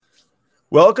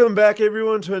Welcome back,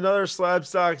 everyone, to another Slab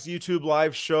Stocks YouTube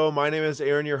live show. My name is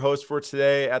Aaron, your host for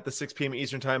today at the 6 p.m.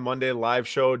 Eastern Time Monday live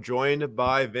show, joined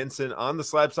by Vincent on the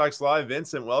Slab Stocks Live.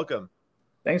 Vincent, welcome.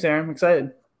 Thanks, Aaron. I'm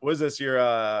excited. Was this your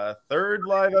third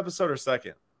live episode or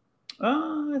second?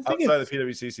 I think outside of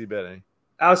PWCC bidding.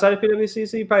 Outside of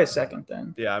PWCC, probably second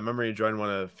then. Yeah, I remember you joined one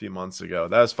a few months ago.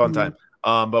 That was a fun time.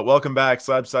 But welcome back.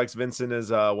 Slab Stocks Vincent is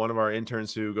one of our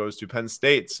interns who goes to Penn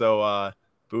State. So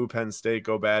boo Penn State,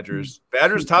 go Badgers.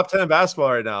 Badgers top 10 in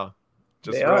basketball right now.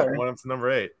 Just went up to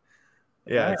number 8.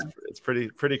 Yeah, it's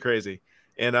pretty crazy.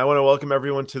 And I want to welcome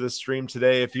everyone to the stream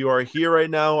today. If you are here right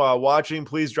now watching,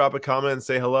 please drop a comment and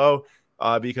say hello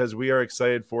because we are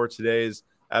excited for today's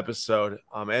episode.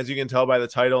 As you can tell by the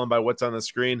title and by what's on the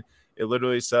screen, it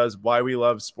literally says why we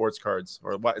love sports cards,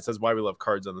 or it says why we love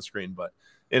cards on the screen. But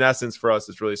in essence, for us,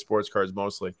 it's really sports cards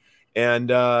mostly.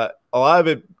 And a lot of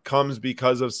it comes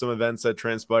because of some events that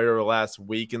transpired over the last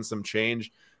week and some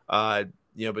change,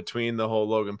 between the whole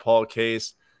Logan Paul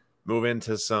case, move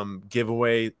into some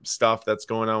giveaway stuff that's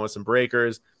going on with some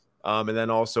breakers, and then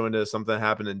also into something that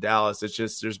happened in Dallas. It's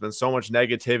just there's been so much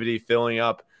negativity filling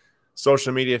up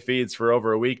social media feeds for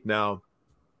over a week now.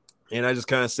 And I just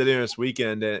kind of sitting here this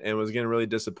weekend and was getting really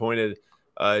disappointed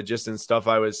just in stuff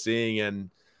I was seeing. And,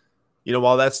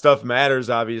 while that stuff matters,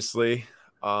 obviously,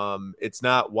 it's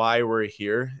not why we're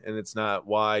here, and it's not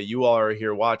why you all are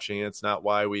here watching. It's not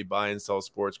why we buy and sell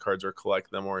sports cards or collect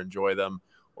them or enjoy them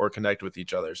or connect with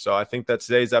each other. So I think that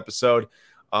today's episode,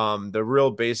 the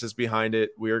real basis behind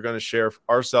it, we are going to share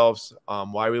ourselves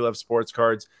why we love sports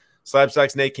cards. Slab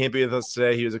Stocks Nate can't be with us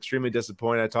today. He was extremely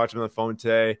disappointed. I talked to him on the phone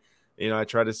today. I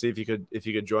tried to see if he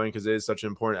could join because it is such an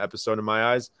important episode in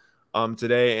my eyes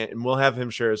today, and we'll have him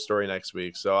share his story next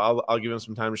week. So I'll give him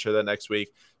some time to share that next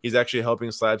week. He's actually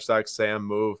helping Slab Stocks Sam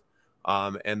move,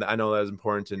 and I know that is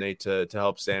important to Nate to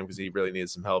help Sam because he really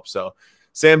needs some help. So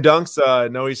Sam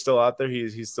Dunks, no, he's still out there.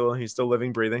 He's still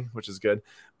living, breathing, which is good.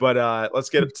 But let's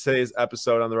get today's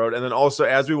episode on the road, and then also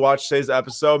as we watch today's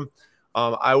episode.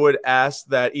 I would ask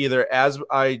that either as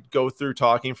I go through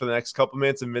talking for the next couple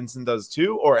minutes and Vincent does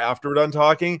too, or after we're done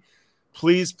talking,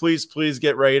 please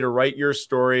get ready to write your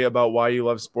story about why you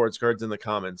love sports cards in the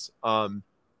comments.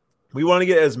 We want to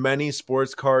get as many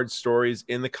sports card stories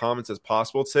in the comments as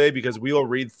possible today because we will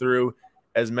read through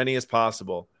as many as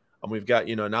possible. We've got,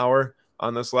 an hour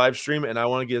on this live stream, and I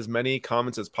want to get as many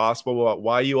comments as possible about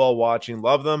why you all watching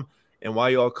love them and why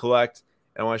you all collect.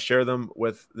 And I want to share them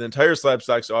with the entire Slab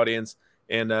Stocks audience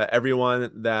and everyone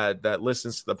that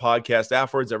listens to the podcast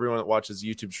afterwards, everyone that watches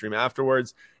YouTube stream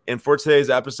afterwards. And for today's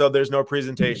episode, there's no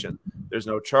presentation. There's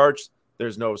no charts.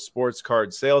 There's no sports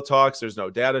card sale talks. There's no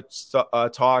data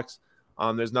talks.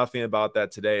 There's nothing about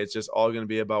that today. It's just all going to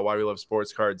be about why we love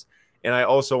sports cards. And I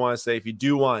also want to say, if you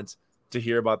do want to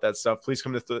hear about that stuff, please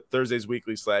come to Thursday's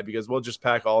Weekly Slab because we'll just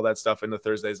pack all that stuff into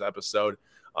Thursday's episode.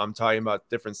 I'm talking about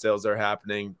different sales that are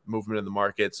happening, movement in the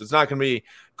market. So it's not going to be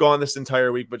going this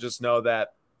entire week, but just know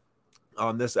that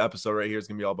this episode right here is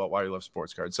going to be all about why you love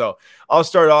sports cards. So I'll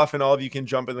start off, and all of you can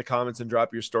jump in the comments and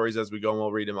drop your stories as we go, and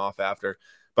we'll read them off after.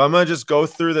 But I'm going to just go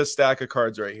through this stack of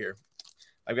cards right here.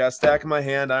 I've got a stack in my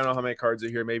hand. I don't know how many cards are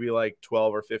here, maybe like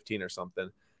 12 or 15 or something.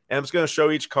 And I'm just going to show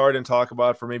each card and talk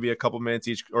about it for maybe a couple minutes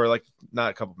each, or like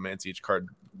not a couple minutes each card,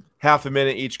 half a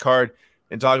minute each card,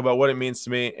 and talk about what it means to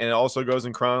me. And it also goes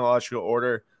in chronological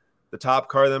order. The top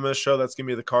card that I'm going to show, that's going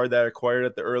to be the card that I acquired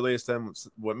at the earliest and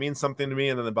what means something to me.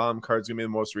 And then the bottom card is going to be the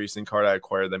most recent card I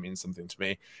acquired that means something to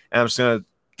me. And I'm just going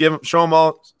to show them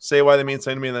all, say why they mean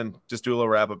something to me, and then just do a little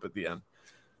wrap-up at the end.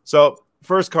 So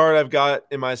first card I've got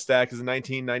in my stack is a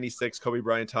 1996 Kobe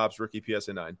Bryant Topps Rookie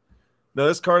PSA 9. Now,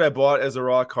 this card I bought as a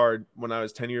raw card when I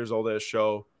was 10 years old at a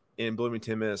show in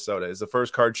Bloomington, Minnesota. It's the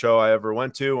first card show I ever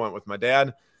went with my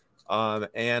dad.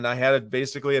 And I had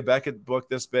basically a Beckett book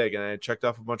this big, and I checked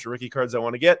off a bunch of rookie cards I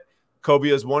want to get. Kobe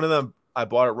is one of them. I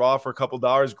bought it raw for a couple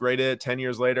dollars, graded it 10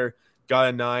 years later, got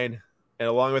a 9. And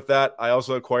along with that, I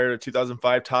also acquired a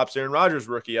 2005 Topps Aaron Rodgers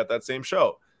rookie at that same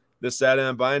show. This sat in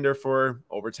a binder for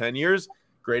over 10 years,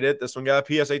 graded. This one got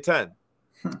a PSA 10.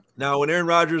 Now, when Aaron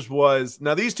Rodgers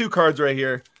these two cards right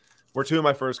here were two of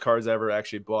my first cards I ever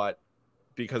actually bought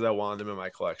because I wanted them in my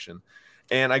collection.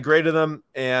 And I graded them,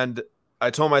 and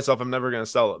I told myself I'm never going to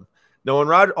sell them. Now,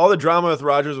 when all the drama with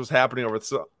Rodgers was happening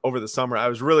over the summer, I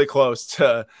was really close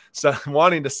to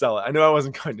wanting to sell it. I knew I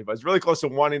wasn't going to, but I was really close to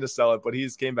wanting to sell it. But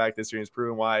he's came back this year and he's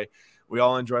proven why we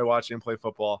all enjoy watching him play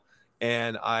football.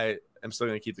 And I am still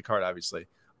going to keep the card, obviously.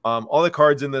 All the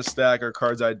cards in this stack are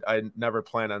cards I never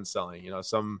plan on selling.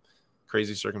 Some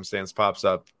crazy circumstance pops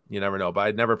up. You never know. But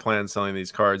I'd never plan on selling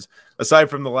these cards.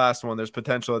 Aside from the last one, there's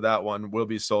potential that one will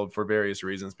be sold for various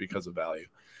reasons because of value.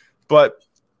 But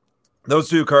those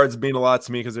two cards mean a lot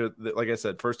to me because they're, like I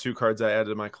said, first two cards I added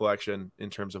to my collection in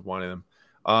terms of wanting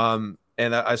them.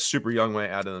 And I was super young when I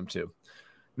added them too.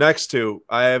 Next two,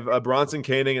 I have a Bronson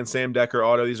Koenig and Sam Decker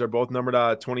auto. These are both numbered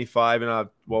out 25 and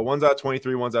one's out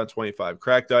 23, one's out 25.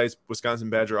 Cracked ice, Wisconsin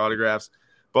Badger autographs.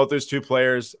 Both those two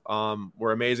players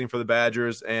were amazing for the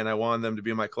Badgers, and I wanted them to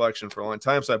be in my collection for a long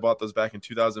time, so I bought those back in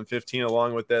 2015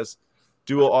 along with this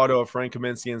dual auto of Frank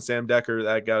Kaminsky and Sam Decker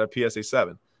that got a PSA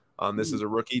 7. This is a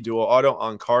rookie dual auto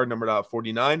on card numbered out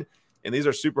 49, and these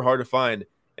are super hard to find,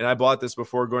 and I bought this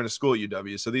before going to school at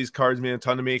UW. So these cards mean a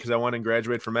ton to me because I wanted to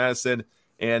graduate from Madison.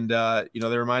 And,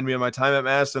 they remind me of my time at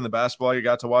Madison, the basketball I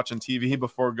got to watch on TV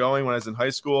before going when I was in high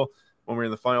school, when we were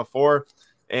in the Final Four.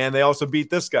 And they also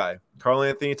beat this guy, Karl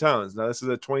Anthony Towns. Now, this is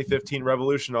a 2015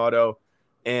 Revolution auto.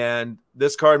 And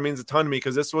this card means a ton to me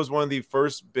because this was one of the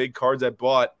first big cards I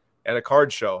bought at a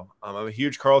card show. I'm a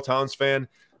huge Karl Towns fan.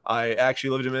 I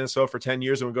actually lived in Minnesota for 10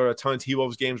 years and would go to a ton of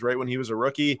T-Wolves games right when he was a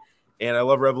rookie. And I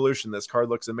love Revolution. This card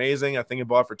looks amazing. I think I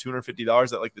bought it for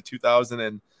 $250 at like the 2000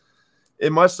 and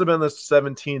it must have been the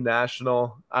 17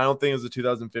 National. I don't think it was the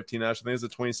 2015 National. I think it was the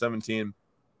 2017.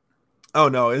 Oh,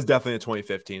 no, it's definitely a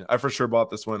 2015. I for sure bought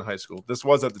this one in high school. This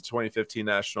was at the 2015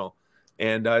 National.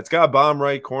 And it's got a bottom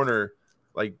right corner,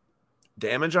 like,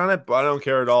 damage on it, but I don't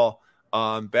care at all.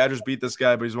 Badgers beat this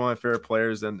guy, but he's one of my favorite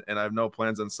players, and I have no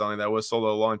plans on selling that. Was sold a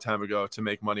long time ago to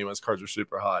make money when his cards were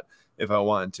super hot if I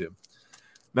wanted to.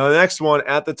 Now, the next one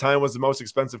at the time was the most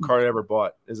expensive card I ever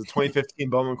bought. Is a 2015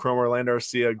 Bowman Chrome Orlando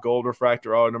Arcia Gold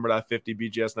Refractor Auto numbered out 50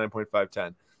 BGS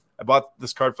 9.510. I bought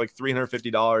this card for like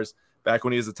 $350 back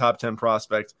when he was a top 10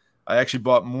 prospect. I actually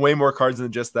bought way more cards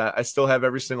than just that. I still have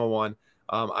every single one.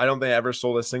 I don't think I ever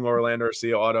sold a single Orlando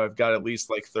Arcia auto. I've got at least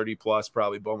like 30 plus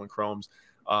probably Bowman Chromes.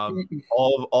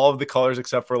 All of the colors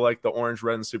except for like the orange,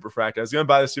 red, and Superfractor. I was going to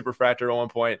buy the Superfractor at one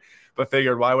point, but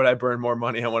figured why would I burn more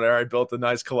money on whatever I built a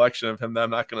nice collection of him that I'm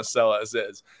not going to sell as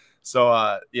is. So,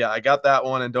 I got that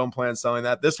one and don't plan on selling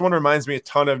that. This one reminds me a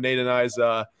ton of Nate and I's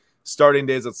starting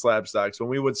days at Slab Stocks. When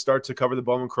we would start to cover the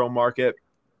Bowman Chrome market,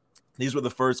 these were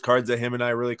the first cards that him and I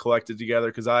really collected together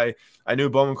because I knew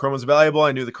Bowman Chrome was valuable.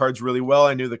 I knew the cards really well.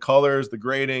 I knew the colors, the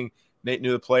grading. Nate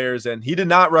knew the players, and he did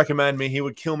not recommend me. He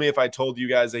would kill me if I told you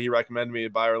guys that he recommended me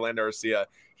to buy Orlando Arcia.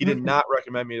 He did not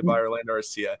recommend me to buy Orlando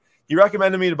Arcia. He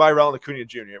recommended me to buy Ronald Acuna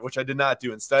Jr., which I did not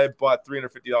do. Instead, I bought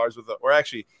 $350 with or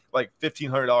actually like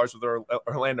 $1,500 with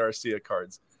Orlando Arcia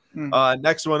cards.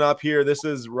 Next one up here. This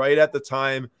is right at the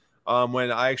time when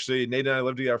Nate and I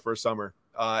lived together for a summer.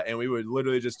 And we would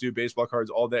literally just do baseball cards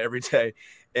all day, every day.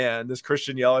 And this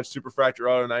Christian Yelich Superfractor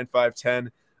Auto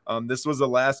 9510. This was the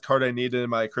last card I needed in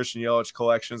my Christian Yelich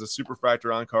collection as a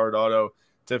Superfractor on-card auto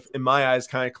to, in my eyes,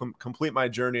 kind of complete my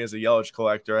journey as a Yelich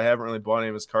collector. I haven't really bought any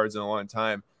of his cards in a long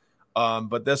time.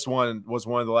 But this one was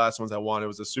one of the last ones I wanted. It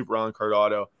was a super on-card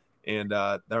auto, and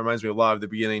that reminds me a lot of the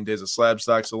beginning days of Slab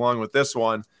Stocks, along with this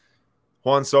one,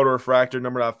 Juan Soto Refractor,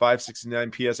 numbered out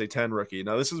 569 PSA 10 rookie.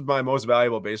 Now, this is my most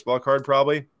valuable baseball card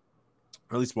probably,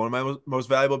 or at least one of my most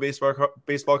valuable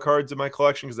baseball cards in my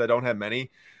collection because I don't have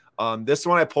many. This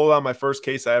one I pulled out my first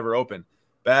case I ever opened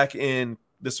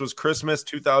this was Christmas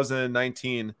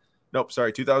 2019. Nope,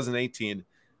 sorry, 2018.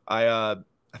 I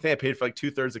think I paid for like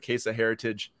 2/3 a case of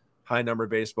Heritage high number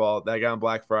baseball that I got on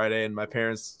Black Friday, and my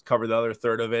parents covered the other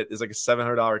third of it. It's like a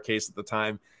 $700 case at the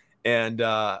time. And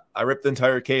I ripped the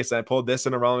entire case and I pulled this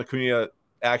in a Ronald Acuna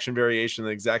action variation in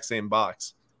the exact same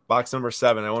box. Box number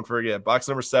 7. I won't forget. Box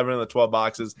number 7 in the 12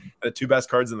 boxes, the two best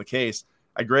cards in the case.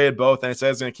 I graded both, and I said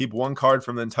I was going to keep one card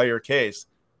from the entire case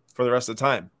for the rest of the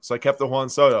time. So I kept the Juan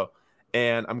Soto,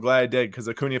 and I'm glad I did because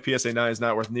Acuna PSA 9 is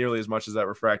not worth nearly as much as that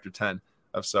Refractor 10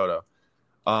 of Soto.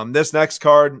 This next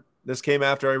card, this came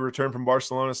after I returned from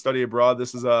Barcelona study abroad.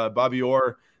 This is a Bobby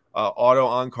Orr auto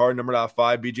on card, numbered out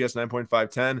 5, BGS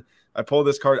 9.510. I pulled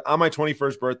this card on my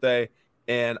 21st birthday,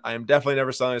 and I am definitely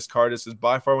never selling this card. This is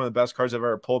by far one of the best cards I've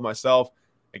ever pulled myself.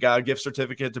 I got a gift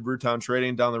certificate to Brewtown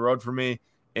Trading down the road for me.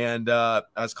 And I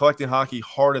was collecting hockey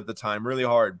hard at the time, really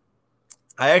hard.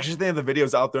 I actually think the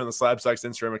video's out there on the Slab Stocks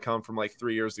Instagram account from like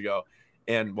 3 years ago,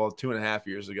 2.5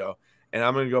 years ago. And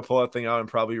I'm going to go pull that thing out and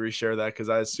probably reshare that because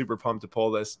I was super pumped to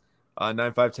pull this.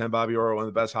 9510 Bobby Orr, one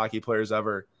of the best hockey players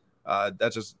ever.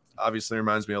 That just obviously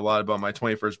reminds me a lot about my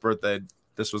 21st birthday.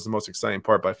 This was the most exciting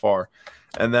part by far.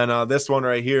 And then this one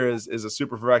right here is a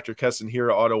Superfractor Keston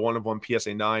Hiura auto 1/1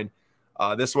 PSA 9.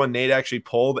 This one Nate actually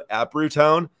pulled at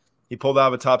Brewtown. He pulled out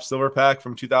of a top silver pack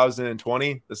from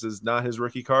 2020. This is not his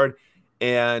rookie card.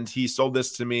 And he sold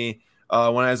this to me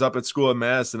when I was up at school at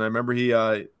Madison. I remember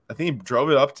I think he drove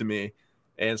it up to me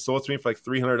and sold it to me for like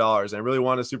 $300. I really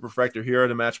wanted a Superfractor Hiura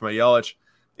to match my Yelich.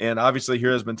 And obviously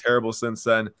Hiura's been terrible since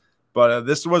then. But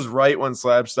this was right when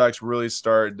slab stocks really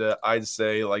started to, I'd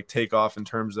say, like take off in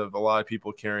terms of a lot of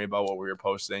people caring about what we were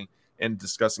posting and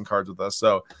discussing cards with us.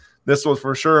 So this will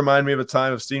for sure remind me of a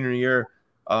time of senior year.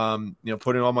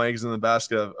 Putting all my eggs in the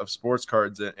basket of sports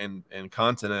cards and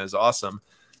content is awesome.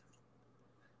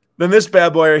 Then this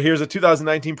bad boy right here is a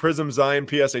 2019 Prism Zion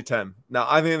PSA 10. Now,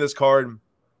 I think this card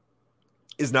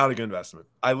is not a good investment.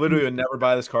 I literally would never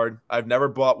buy this card. I've never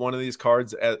bought one of these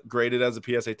cards graded as a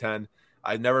PSA 10.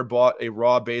 I've never bought a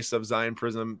raw base of Zion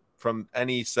Prism from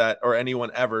any set or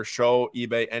anyone ever, show,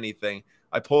 eBay, anything.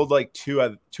 I pulled like two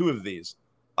of these.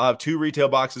 Two retail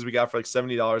boxes we got for like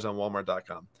 $70 on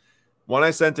Walmart.com. One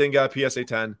I sent in got a PSA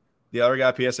 10. The other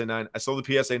got a PSA 9. I sold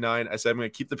the PSA 9. I said I'm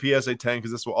going to keep the PSA 10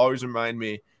 because this will always remind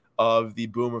me of the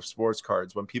boom of sports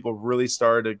cards when people really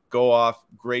started to go off,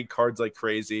 grade cards like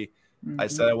crazy. I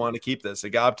said I wanted to keep this. It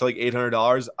got up to like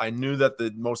 $800. I knew that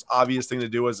the most obvious thing to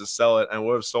do was to sell it. I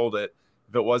would have sold it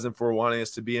if it wasn't for wanting this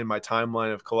to be in my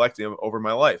timeline of collecting over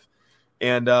my life.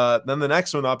 And then the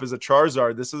next one up is a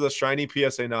Charizard. This is a shiny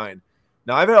PSA 9.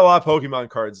 Now, I've had a lot of Pokemon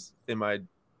cards in my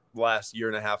last year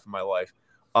and a half of my life.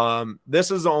 This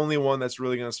is the only one that's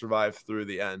really going to survive through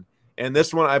the end. And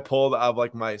this one I pulled out of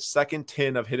like my second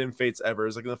tin of Hidden Fates ever.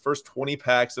 It's like the first 20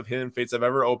 packs of Hidden Fates I've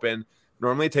ever opened.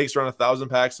 Normally it takes around 1,000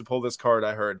 packs to pull this card,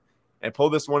 I heard. And I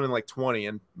pulled this one in like 20.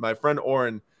 And my friend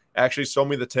Oren actually sold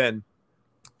me the tin.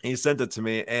 He sent it to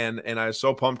me. And I was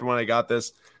so pumped when I got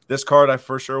this. This card I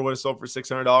for sure would have sold for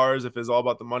 $600 if it's all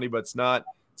about the money, but it's not.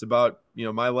 It's about,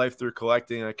 my life through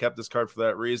collecting. I kept this card for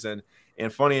that reason.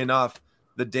 And funny enough,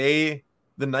 the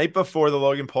night before the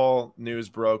Logan Paul news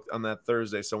broke on that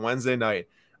Thursday, so Wednesday night,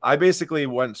 I basically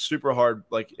went super hard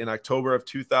like in October of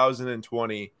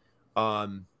 2020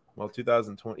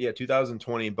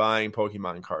 2020 buying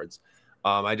Pokemon cards.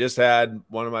 I just had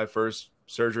one of my first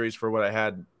surgeries for what I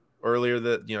had earlier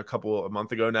a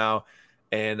month ago now.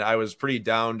 And I was pretty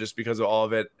down just because of all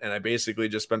of it. And I basically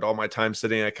just spent all my time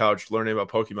sitting on a couch learning about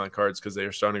Pokemon cards because they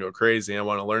were starting to go crazy. And I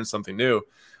want to learn something new.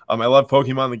 I loved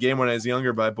Pokemon the game when I was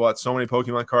younger, but I bought so many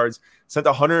Pokemon cards. Sent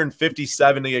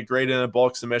 157 to get graded in a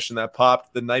bulk submission that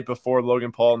popped the night before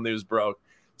Logan Paul news broke.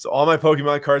 So all my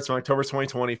Pokemon cards from October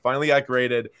 2020 finally got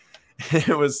graded.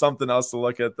 It was something else to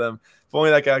look at them. If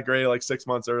only that got graded like 6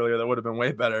 months earlier, that would have been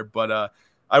way better. But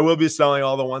I will be selling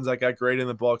all the ones that got graded in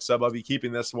the bulk sub. I'll be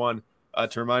keeping this one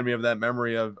to remind me of that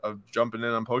memory of jumping in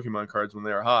on Pokemon cards when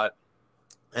they were hot.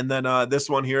 And then this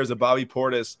one here is a Bobby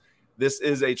Portis. This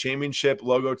is a championship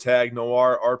logo tag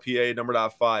Noir RPA number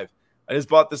 .5. I just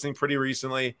bought this thing pretty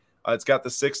recently. It's got the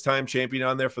 6-time champion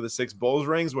on there for the 6 Bulls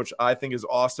rings, which I think is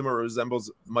awesome. It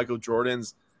resembles Michael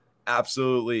Jordan's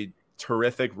absolutely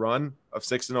terrific run of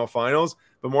 6-0 finals.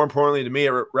 But more importantly to me,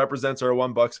 it represents our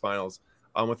One Bucks finals.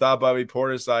 Without Bobby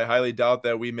Portis, I highly doubt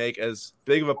that we make as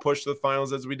big of a push to the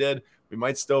finals as we did. We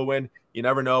might still win. You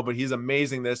never know, but he's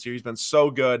amazing this year. He's been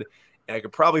so good. And I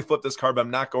could probably flip this card, but I'm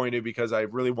not going to because I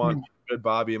really want good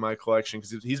Bobby in my collection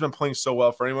because he's been playing so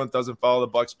well. For anyone that doesn't follow the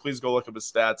Bucks, please go look up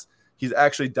his stats. He's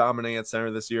actually dominating at center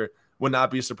this year. Would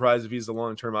not be surprised if he's the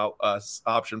long-term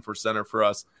option for center for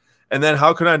us. And then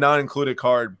how could I not include a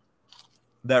card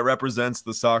that represents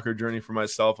the soccer journey for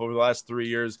myself over the last 3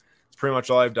 years? It's pretty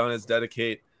much all I've done is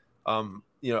dedicate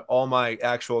all my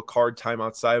actual card time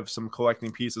outside of some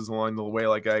collecting pieces along the way,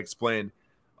 like I explained.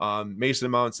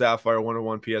 Mason Mount Sapphire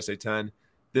 101 PSA 10.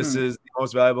 This is the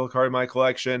most valuable card in my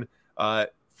collection.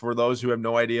 For those who have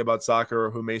no idea about soccer or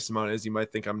who Mason Mount is, you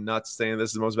might think I'm nuts saying this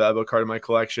is the most valuable card in my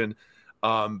collection.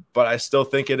 But I still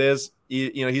think it is.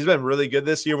 He's been really good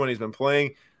this year when he's been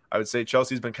playing. I would say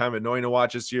Chelsea's been kind of annoying to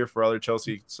watch this year. For other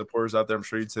Chelsea supporters out there, I'm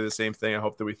sure you'd say the same thing. I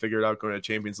hope that we figure it out going to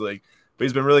Champions League. But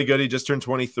he's been really good. He just turned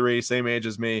 23, same age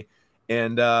as me.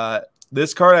 And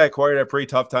this card I acquired at a pretty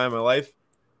tough time in my life.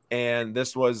 And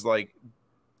this was like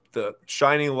the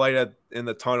shining light in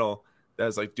the tunnel that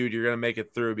was like, dude, you're going to make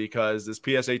it through because this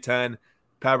PSA 10,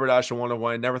 Paberdash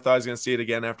 101, I never thought I was going to see it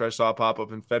again after I saw it pop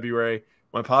up in February.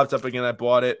 When it popped up again, I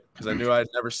bought it because I knew I'd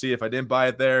never see it if I didn't buy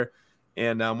it there.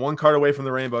 And I'm one card away from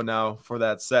the rainbow now for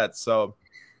that set. So,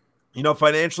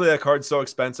 financially, that card's so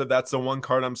expensive. That's the one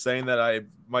card I'm saying that I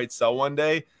might sell one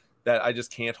day that I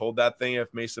just can't hold that thing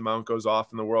if Mason Mount goes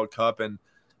off in the World Cup. And,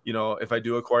 if I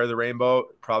do acquire the rainbow,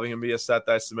 probably going to be a set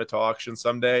that I submit to auction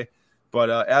someday. But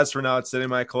as for now, it's sitting in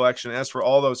my collection. As for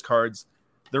all those cards,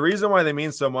 the reason why they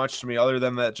mean so much to me, other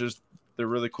than that just they're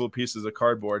really cool pieces of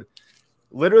cardboard,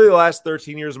 literally the last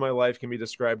 13 years of my life can be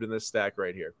described in this stack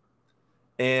right here.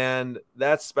 And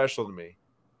that's special to me.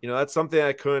 That's something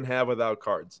I couldn't have without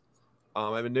cards.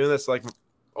 I've been doing this like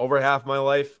over half my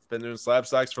life. Been doing slab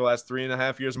stocks for the last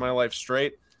 3.5 years of my life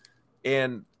straight.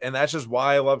 And that's just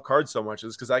why I love cards so much,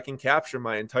 is because I can capture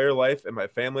my entire life and my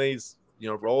family's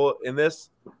role in this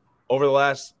over the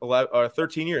last 11 or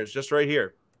 13 years, just right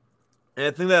here. And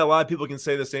I think that a lot of people can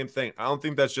say the same thing. I don't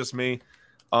think that's just me.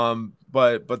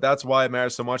 But that's why it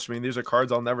matters so much to me. These are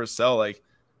cards I'll never sell. Like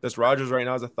this Rogers right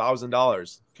now is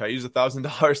 $1,000. Can I use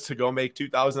 $1,000 to go make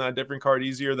 2,000 on a different card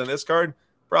easier than this card?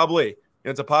 Probably.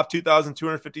 It's a pop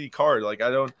 2,250 card. Like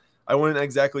I wouldn't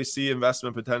exactly see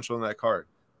investment potential in that card,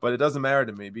 but it doesn't matter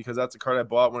to me because that's a card I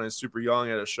bought when I was super young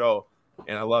at a show,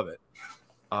 and I love it.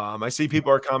 I see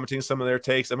people are commenting some of their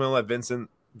takes. I'm going to let Vincent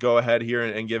go ahead here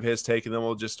and give his take, and then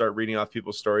we'll just start reading off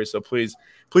people's stories. So please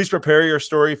prepare your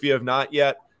story if you have not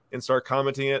yet and start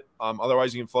commenting it.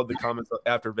 Otherwise, you can flood the comments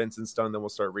after Vincent's done. Then we'll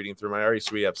start reading through them. I already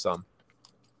see we have some.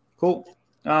 Cool.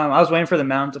 I was waiting for the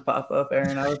mount to pop up,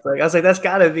 Aaron. I was like, that's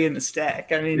got to be in the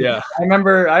stack. I mean, yeah. I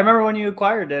remember when you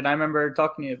acquired it. I remember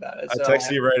talking to you about it. So I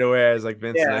texted you right away. I was like,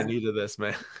 Vincent, I needed this,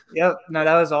 man. Yep. No,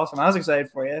 that was awesome. I was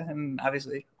excited for you, and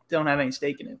obviously don't have any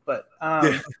stake in it, but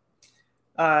I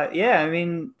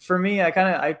mean, for me,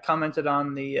 I commented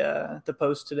on the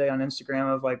post today on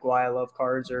Instagram of like why I love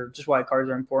cards or just why cards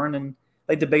are important, and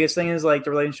like the biggest thing is like the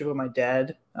relationship with my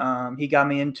dad. He got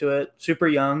me into it super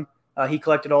young. He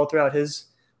collected all throughout his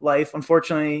life.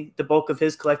 Unfortunately, the bulk of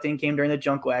his collecting came during the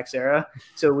junk wax era.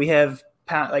 So we have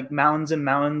like mountains and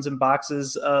mountains and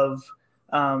boxes of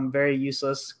very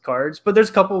useless cards. But there's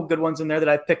a couple of good ones in there that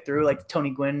I've picked through, like Tony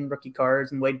Gwynn rookie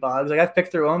cards and Wade Boggs. Like I've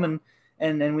picked through them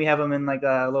and we have them in like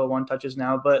little one touches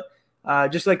now. But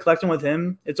just like collecting with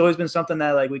him, it's always been something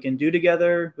that like we can do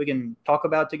together. We can talk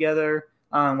about together,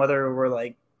 whether we're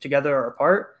like together or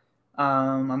apart.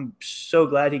 I'm so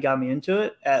glad he got me into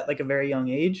it at like a very young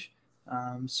age.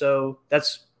 So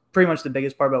that's pretty much the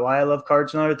biggest part about why I love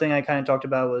cards. Another thing I kind of talked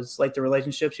about was like the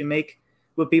relationships you make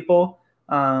with people.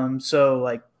 So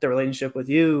like the relationship with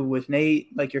you, with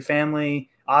Nate, like your family,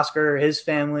 Oscar, his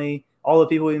family, all the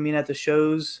people we meet at the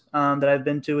shows that I've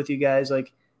been to with you guys,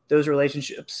 like those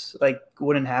relationships like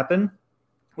wouldn't happen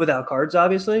without cards,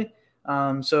 obviously.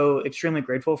 So extremely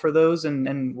grateful for those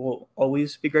and will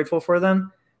always be grateful for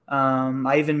them.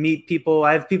 I even meet people.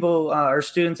 I have people, our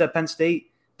students at Penn State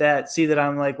that see that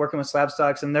I'm like working with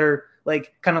Slabstox and they're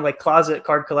like kind of like closet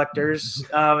card collectors.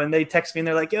 And they text me and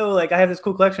they're like, yo, like I have this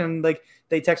cool collection. Like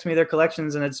they text me their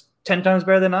collections and it's 10 times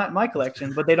better than my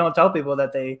collection, but they don't tell people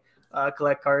that they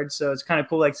collect cards. So it's kind of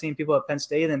cool, like seeing people at Penn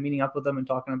State and meeting up with them and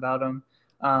talking about them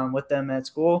with them at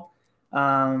school.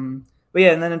 But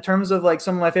yeah, and then in terms of like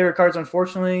some of my favorite cards,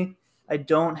 unfortunately, I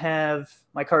don't have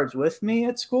my cards with me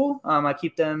at school. I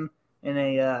keep them in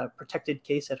a protected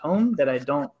case at home that I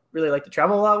don't really like to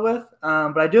travel a lot with.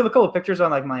 But I do have a couple of pictures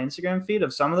on like my Instagram feed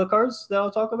of some of the cards that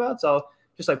I'll talk about. So I'll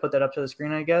just like put that up to the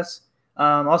screen, I guess.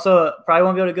 Also, probably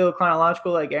won't be able to go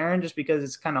chronological like Aaron, just because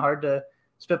it's kind of hard to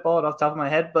spitball it off the top of my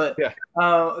head. But yeah.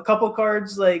 A couple of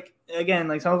cards, like again,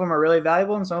 like some of them are really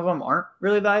valuable and some of them aren't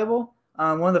really valuable.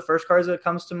 One of the first cards that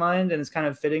comes to mind, and it's kind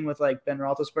of fitting with like Ben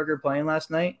Roethlisberger playing last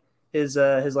night. His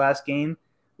last game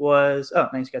was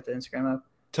nice. Got the Instagram up.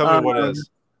 Tell me what it is.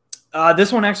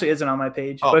 This one actually isn't on my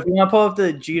page, but if you want to pull up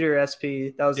the Jeter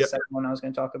SP, that was the second one I was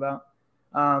going to talk about.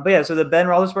 But yeah, so the Ben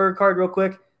Roethlisberger card, real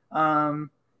quick.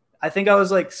 I think I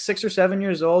was like 6 or 7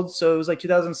 years old, so it was like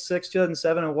 2006,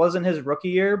 2007. It wasn't his rookie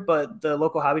year, but the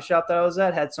local hobby shop that I was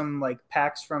at had some like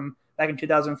packs from back in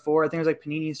 2004. I think it was like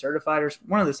Panini Certified or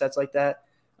one of the sets like that.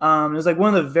 It was like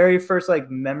one of the very first like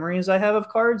memories I have of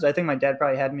cards. I think my dad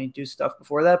probably had me do stuff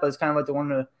before that, but it's kind of like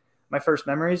one of my first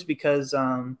memories because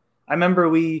I remember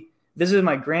we visited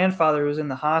my grandfather who was in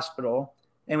the hospital,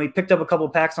 and we picked up a couple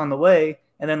packs on the way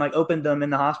and then like opened them in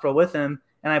the hospital with him.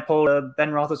 And I pulled a Ben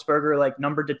Roethlisberger like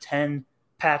numbered to 10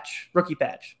 patch, rookie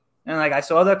patch. And like I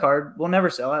saw that card. We'll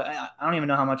never sell it. I don't even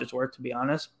know how much it's worth, to be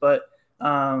honest. But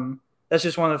that's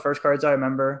just one of the first cards I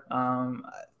remember.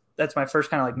 That's my first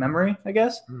kind of like memory, I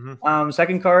guess. Mm-hmm.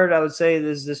 Second card, I would say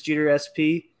is this Jeter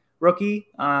SP rookie.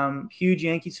 Huge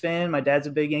Yankees fan. My dad's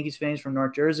a big Yankees fan. He's from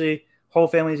North Jersey. Whole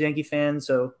family's Yankee fan.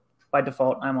 So by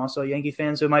default, I'm also a Yankee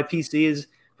fan. So my PC is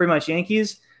pretty much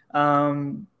Yankees.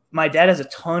 My dad has a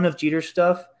ton of Jeter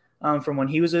stuff from when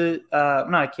he was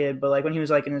not a kid, but like when he was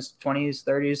like in his 20s,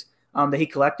 30s that he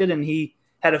collected, and he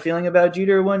had a feeling about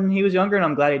Jeter when he was younger, and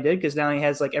I'm glad he did because now he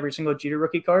has like every single Jeter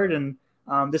rookie card. And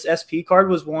this SP card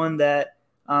was one that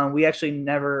we actually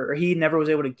he never was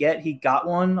able to get. He got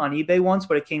one on eBay once,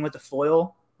 but it came with the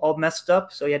foil all messed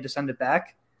up, so he had to send it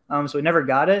back. So he never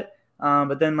got it.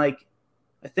 But then like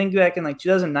I think back in like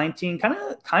 2019, kind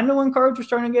of when cards were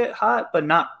starting to get hot, but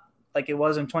not like it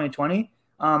was in 2020.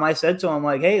 I said to him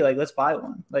like, hey, like let's buy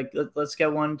one. Like let's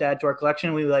get one to add to our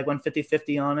collection. We like went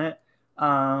 50-50 on it.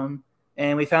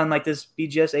 and we found like this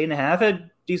BGS 8.5 had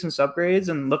decent subgrades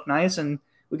and looked nice, and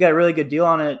we got a really good deal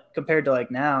on it compared to like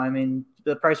now. I mean,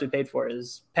 the price we paid for it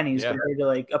is pennies compared to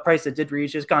like a price that did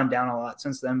reach. It's gone down a lot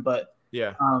since then, but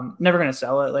never gonna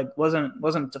sell it. Like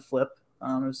wasn't to flip.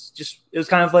 It was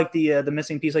kind of like the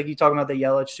missing piece, like you talking about the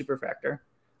Yelich Superfractor.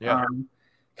 Yeah,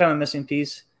 kind of a missing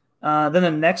piece. Then the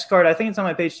next card, I think it's on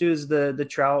my page too, is the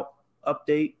Trout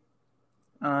update.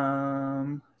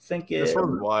 I think this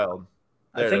one's wild.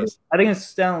 I think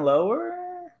it's down lower.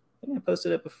 I think I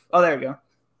posted it before. Oh, there we go.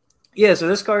 Yeah, so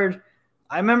this card,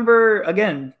 I remember,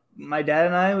 again, my dad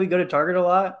and I, we go to Target a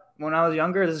lot when I was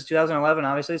younger. This is 2011,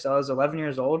 obviously, so I was 11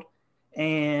 years old.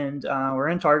 And we're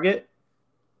in Target,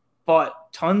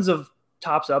 bought tons of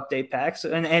Topps update packs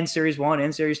and Series 1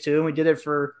 and Series 2, and we did it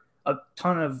for a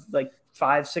ton of, like,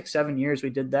 5, 6, 7 years we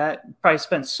did that. Probably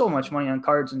spent so much money on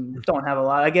cards and don't have a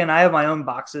lot. Again, I have my own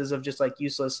boxes of just, like,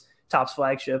 useless Topps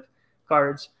flagship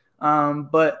cards.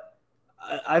 But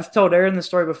I've told Aaron the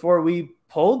story before. We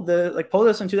pulled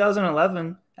this in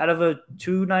 2011 out of a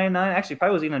 $2.99. Actually,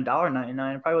 probably wasn't even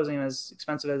 $1.99. It probably wasn't even as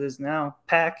expensive as it is now.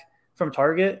 Pack from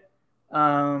Target.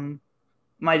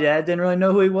 My dad didn't really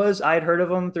know who he was. I had heard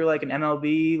of him through like an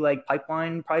MLB like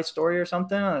pipeline price story or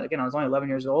something. Again, I was only 11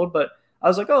 years old, but I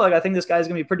was like, oh, like I think this guy's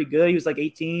gonna be pretty good. He was like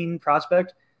 18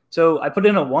 prospect. So I put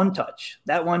in a one touch.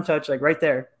 That one touch, like right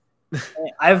there.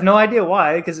 I have no idea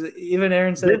why, because even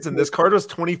Aaron said this card was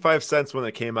 25 cents when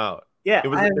it came out. Yeah, it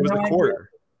was a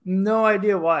quarter. No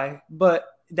idea why, but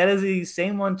that is the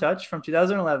same one touch from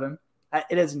 2011.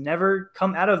 It has never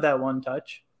come out of that one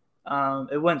touch.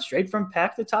 It went straight from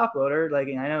pack to top loader. Like,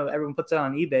 I know everyone puts it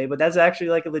on eBay, but that's actually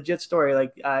like a legit story.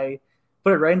 Like, I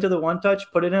put it right into the one touch,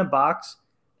 put it in a box,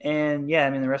 and yeah, I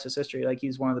mean the rest is history. Like,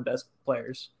 he's one of the best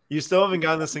players. You still haven't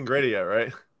gotten this thing graded yet,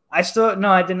 right? I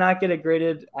did not get it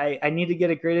graded. I need to get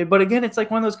it graded. But again, it's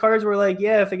like one of those cards where like,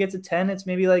 yeah, if it gets a 10, it's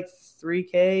maybe like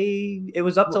 $3K. It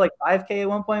was up to like $5K at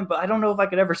one point, but I don't know if I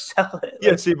could ever sell it.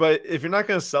 Yeah, see, but if you're not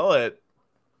going to sell it,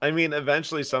 I mean,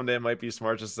 eventually someday it might be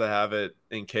smart just to have it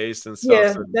encased and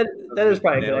stuff. Yeah, that is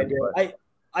probably a good idea.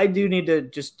 I do need to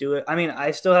just do it. I mean,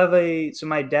 I still have so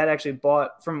my dad actually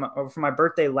bought for my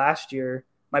birthday last year.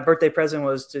 My birthday present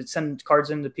was to send cards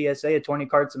into PSA, a 20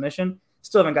 card submission.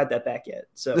 Still haven't got that back yet.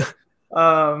 So,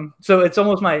 so it's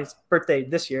almost my birthday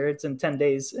this year. It's in 10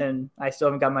 days, and I still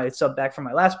haven't got my sub back from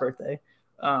my last birthday.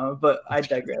 But I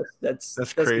digress. That's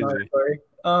crazy. Another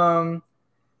story.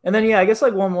 And then, yeah, I guess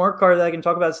like one more card that I can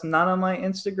talk about. It's not on my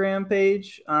Instagram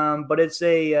page, but it's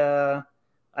I've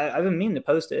been meaning to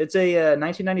post it. It's a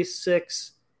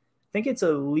 1996, I think it's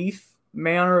a Leaf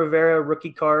Mariano Rivera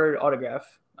rookie card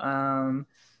autograph.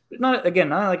 Not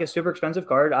like a super expensive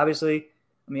card. Obviously,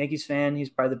 I'm a Yankees fan. He's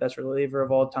probably the best reliever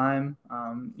of all time.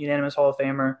 Unanimous Hall of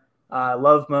Famer.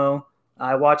 Love Mo.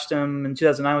 I watched him in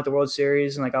 2009 with the World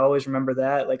Series, and like I always remember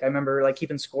that. Like I remember like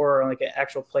keeping score on like an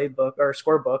actual playbook or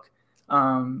scorebook.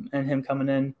 And him coming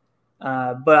in.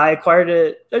 But I acquired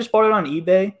it. I just bought it on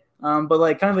eBay. But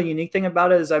like kind of a unique thing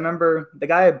about it is I remember the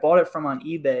guy I bought it from on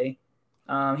eBay.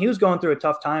 He was going through a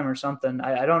tough time or something.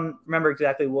 I don't remember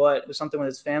exactly what. It was something with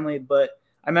his family, but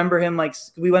I remember him like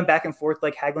we went back and forth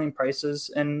like haggling prices,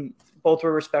 and both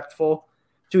were respectful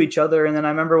to each other. And then I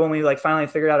remember when we like finally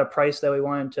figured out a price that we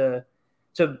wanted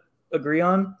to agree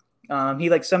on. He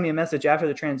like sent me a message after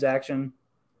the transaction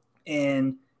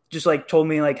and just like told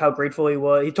me like how grateful he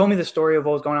was. He told me the story of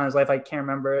what was going on in his life. I can't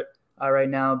remember it right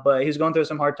now, but he was going through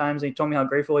some hard times, and he told me how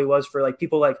grateful he was for like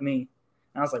people like me.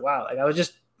 And I was like, wow, like I was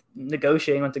just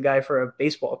negotiating with the guy for a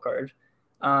baseball card.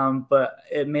 But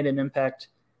it made an impact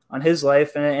on his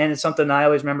life. And it's something I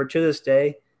always remember to this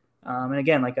day. And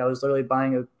again, like I was literally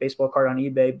buying a baseball card on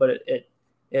eBay, but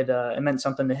it meant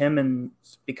something to him. And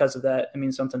because of that, it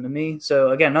means something to me.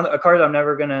 So again, a card I'm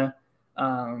never going to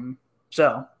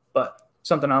sell, but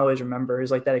something I always remember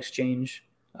is like that exchange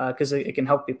because it can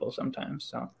help people sometimes.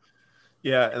 So,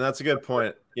 yeah, and that's a good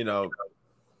point. You know,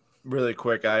 really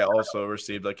quick, I also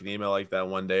received like an email like that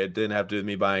one day. It didn't have to do with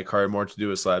me buying a card, more to do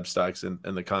with Slab Stocks and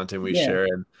the content we share.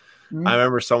 And I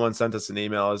remember someone sent us an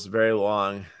email. It was very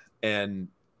long, and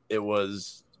it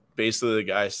was basically the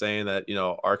guy saying that, you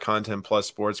know, our content plus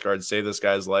sports cards saved this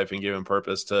guy's life and gave him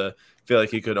purpose to feel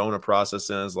like he could own a process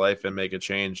in his life and make a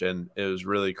change. And it was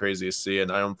really crazy to see.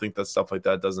 And I don't think that stuff like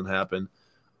that doesn't happen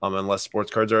unless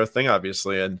sports cards are a thing,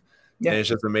 obviously. And it's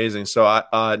just amazing.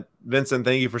 So Vincent,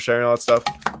 thank you for sharing all that stuff.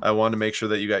 I wanted to make sure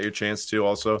that you got your chance too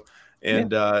also.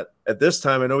 And at this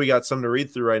time, I know we got some to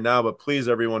read through right now, but please,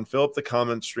 everyone, fill up the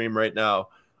comment stream right now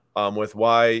with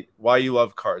why you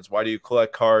love cards. Why do you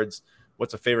collect cards?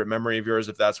 What's a favorite memory of yours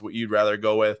if that's what you'd rather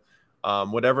go with?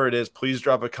 Whatever it is, please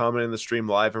drop a comment in the stream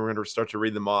live, and we're going to start to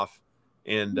read them off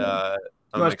and You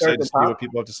I'm want to start excited at to the see what top?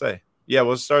 people have to say. Yeah,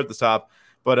 we'll start at the top.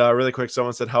 But really quick,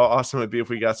 someone said how awesome it'd be if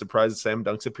we got surprised at Sam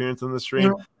Dunk's appearance on the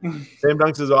stream. Sam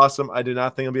Dunks is awesome. I do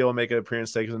not think he'll be able to make an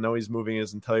appearance today because I know he's moving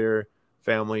his entire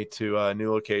family to a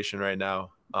new location right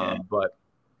now. But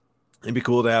it'd be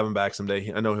cool to have him back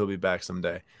someday. I know he'll be back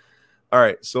someday. All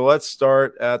right, so let's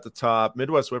start at the top.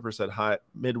 Midwest Ripper said hi.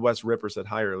 Midwest Ripper said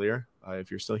hi earlier. If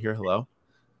you're still here, hello.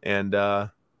 And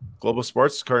Global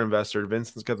Sports Card Investor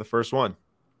Vincent's got the first one.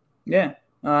 Yeah.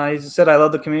 He said, I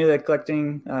love the community that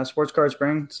collecting sports cards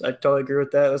brings. I totally agree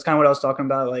with that. That's kind of what I was talking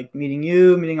about, like meeting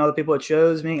you, meeting all the people at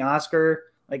shows, meeting Oscar,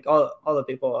 like all the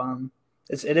people.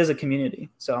 It is a community.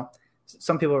 So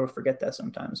some people will forget that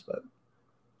sometimes, but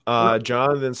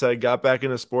Jonathan said, got back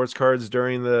into sports cards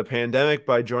during the pandemic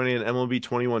by joining an MLB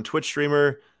 21 Twitch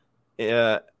streamer,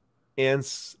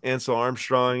 Ansel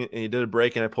Armstrong, and he did a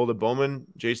break, and I pulled a Bowman,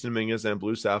 Jason Dominguez, and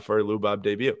Blue Sapphire Lou Bob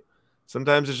debut.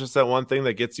 Sometimes it's just that one thing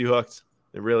that gets you hooked.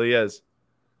 It really is.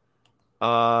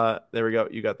 There we go.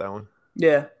 You got that one.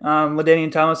 Yeah. LaDainian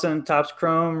Tomlinson, Topps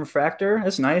Chrome Refractor.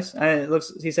 That's nice. It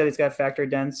looks. He said he's got factory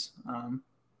dents.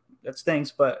 That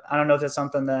stinks, but I don't know if that's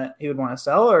something that he would want to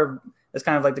sell, or it's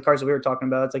kind of like the cards that we were talking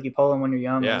about. It's like you pull them when you're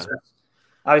young. Yeah. So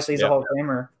obviously, he's a Hall of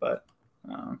Famer, but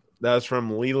that's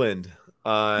from Leland.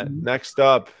 Next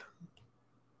up,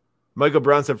 Michael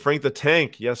Brown said Frank the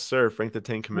Tank. Yes, sir. Frank the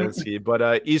Tank Kaminsky.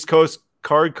 But East Coast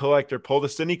card collector pulled a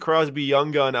Sidney Crosby Young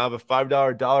Gun out of a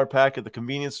 $5 pack at the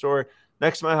convenience store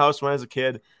next to my house when I was a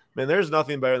kid. Man, there's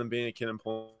nothing better than being a kid and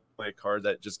pulling a card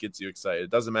that just gets you excited. It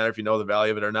doesn't matter if you know the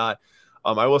value of it or not.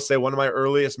 I will say one of my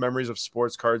earliest memories of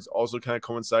sports cards also kind of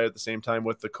coincided at the same time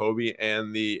with the Kobe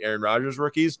and the Aaron Rodgers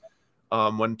rookies.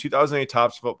 When 2008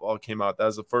 Topps Football came out, that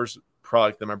was the first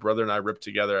product that my brother and I ripped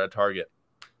together at Target.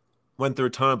 Went through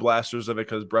a ton of blasters of it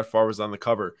because Brett Favre was on the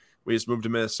cover. We just moved to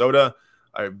Minnesota.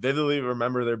 I vividly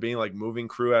remember there being like moving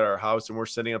crew at our house, and we're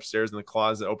sitting upstairs in the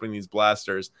closet opening these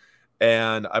blasters.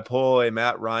 And I pull a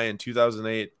Matt Ryan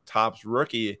 2008 Topps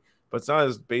rookie, but it's not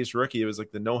his base rookie. It was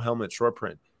like the no helmet short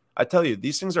print. I tell you,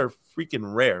 these things are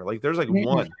freaking rare. Like there's like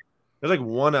one. There's like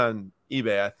one on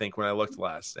eBay, I think, when I looked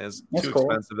last. And it's too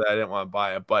expensive that I didn't want to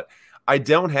buy it. But I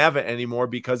don't have it anymore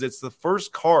because it's the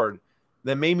first card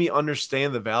that made me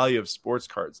understand the value of sports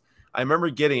cards. I remember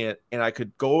getting it, and I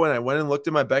could go and I went and looked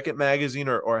at my Beckett magazine,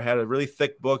 or I had a really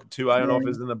thick book too. I don't know if it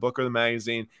was in the book or the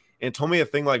magazine, and it told me a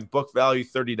thing like book value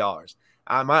 $30.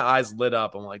 My eyes lit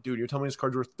up. I'm like, dude, you're telling me this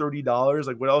card's worth $30?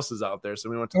 Like, what else is out there? So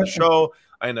we went to the show.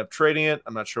 I ended up trading it.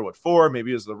 I'm not sure what for.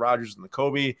 Maybe it was the Rodgers and the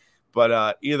Kobe.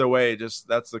 But either way, just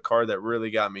that's the card that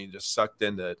really got me just sucked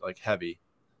into it, like heavy.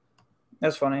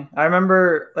 That's funny. I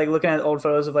remember like looking at old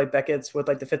photos of like Beckett's with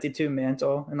like the 52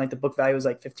 mantle, and like the book value was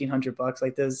like $1,500.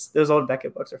 Like those old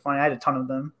Beckett books are funny. I had a ton of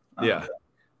them. Yeah.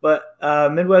 But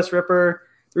Midwest Ripper,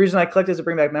 the reason I collect is to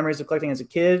bring back memories of collecting as a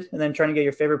kid, and then trying to get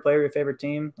your favorite player, your favorite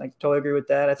team. Like totally agree with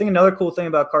that. I think another cool thing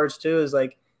about cards too is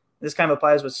like this kind of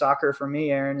applies with soccer for me,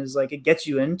 Aaron, is like it gets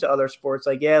you into other sports.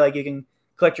 Like like you can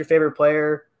collect your favorite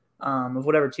player of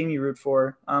whatever team you root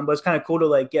for. But it's kind of cool to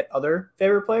like get other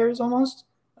favorite players almost.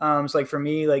 So like for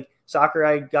me, like soccer,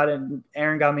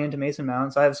 Aaron got me into Mason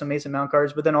Mount. So I have some Mason Mount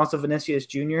cards, but then also Vinicius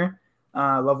Jr.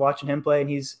 I love watching him play, and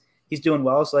he's doing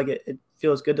well. So like it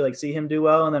feels good to like see him do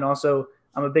well. And then also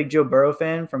I'm a big Joe Burrow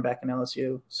fan from back in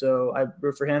LSU. So I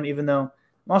root for him, even though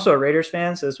I'm also a Raiders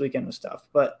fan. So this weekend was tough,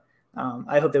 but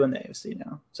I hope they win the AFC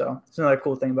now. So it's another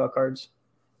cool thing about cards.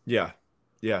 Yeah.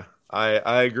 Yeah.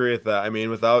 I agree with that. I mean,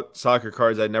 without soccer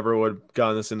cards, I never would have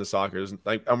gotten this into soccer.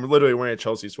 Like I'm literally wearing a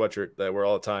Chelsea sweatshirt that I wear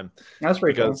all the time. That's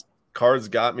pretty because cards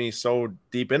got me so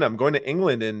deep in. I'm going to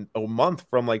England in a month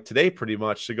from like today, pretty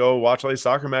much, to go watch all these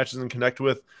soccer matches and connect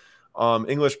with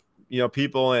English,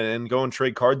 people and go and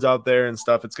trade cards out there and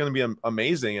stuff. It's going to be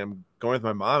amazing. I'm going with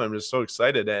my mom. I'm just so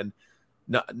excited, and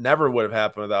never would have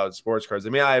happened without sports cards. I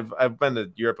mean, I've been to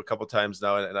Europe a couple times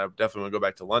now, and I definitely want to go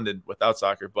back to London without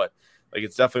soccer, but like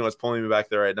it's definitely what's pulling me back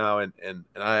there right now, and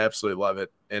I absolutely love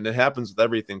it. And it happens with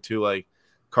everything too. Like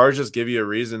cards just give you a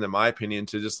reason, in my opinion,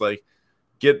 to just like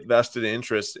get vested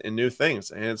interest in new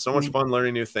things, and it's so much fun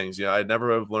learning new things. I'd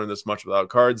never have learned this much without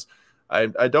cards. I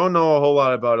don't know a whole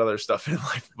lot about other stuff in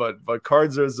life, but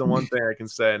cards is the one thing I can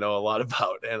say I know a lot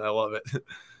about, and I love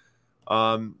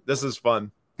it. This is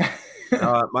fun.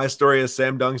 My story is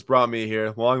Sam Dunks brought me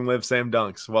here. Long live Sam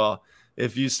Dunks. Well,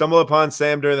 if you stumble upon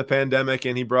Sam during the pandemic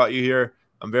and he brought you here,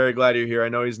 I'm very glad you're here. I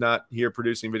know he's not here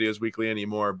producing videos weekly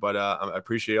anymore, but I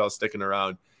appreciate y'all sticking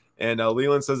around. And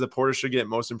Leland says that Porter should get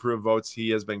most improved votes. He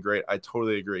has been great. I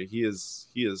totally agree. He is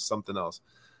something else.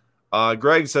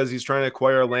 Greg says he's trying to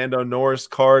acquire a Lando Norris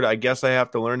card. I guess I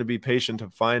have to learn to be patient to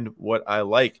find what I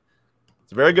like.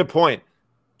 It's a very good point.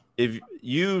 if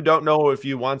you don't know if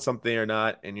you want something or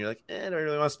not, and you're like, I don't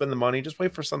really want to spend the money, just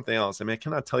wait for something else. I mean, I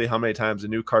cannot tell you how many times a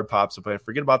new card pops up. I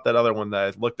forget about that other one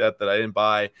that I looked at that I didn't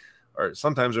buy, or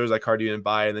sometimes there's that card you didn't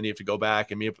buy, and then you have to go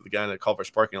back and meet up with the guy in the Culver's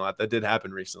parking lot. That did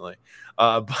happen recently,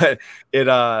 but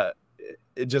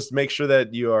it just makes sure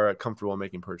that you are comfortable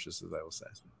making purchases, I will say.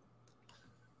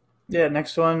 Yeah,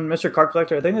 next one, Mr. Card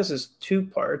Collector. I think this is 2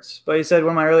 parts, but he said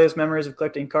one of my earliest memories of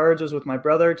collecting cards was with my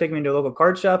brother taking me to a local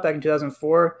card shop back in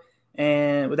 2004,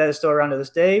 and that is still around to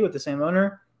this day with the same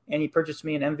owner. And he purchased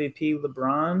me an MVP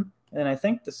LeBron. And I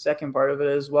think the second part of it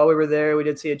is while we were there, we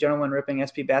did see a gentleman ripping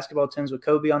SP basketball tins with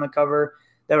Kobe on the cover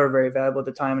that were very valuable at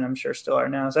the time, and I'm sure still are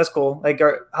now. So that's cool. Like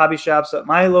our hobby shops,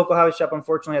 my local hobby shop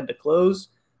unfortunately had to close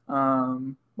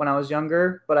when I was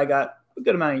younger, but I got a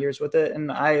good amount of years with it.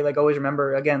 And I always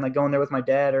remember, again, going there with my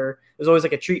dad, or it was always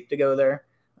a treat to go there.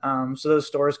 So those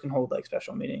stores can hold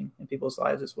special meaning in people's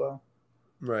lives as well.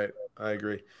 Right. I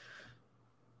agree.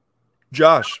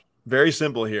 Josh, very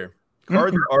simple here.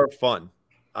 Cards are fun.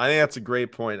 I think that's a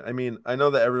great point. I mean, I know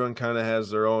that everyone kind of has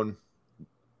their own,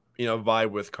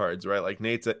 vibe with cards, right? Like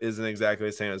Nate's isn't exactly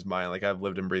the same as mine. Like I've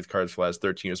lived and breathed cards for the last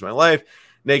 13 years of my life.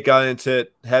 Nate got into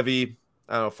it heavy,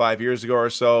 I don't know, 5 years ago or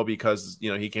so because,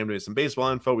 he came to me with some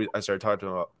baseball info. I started talking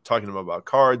to him about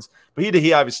cards, but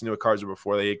he obviously knew what cards were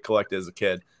before. They collected as a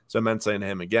kid. So it meant something to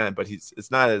him again, but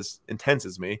it's not as intense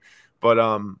as me. But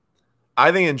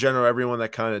I think in general, everyone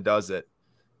that kind of does it,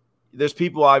 there's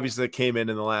people obviously that came in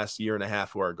the last year and a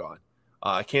half who are gone.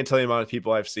 I can't tell you the amount of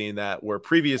people I've seen that were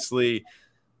previously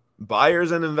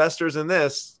buyers and investors in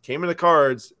this, came into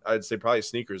cards. I'd say probably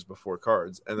sneakers before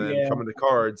cards, and then come into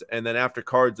cards. And then after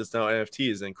cards, it's now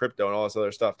NFTs and crypto and all this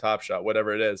other stuff, Top Shot,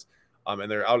 whatever it is. And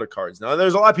they're out of cards. Now,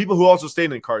 there's a lot of people who also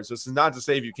stayed in cards. This is not to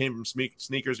say if you came from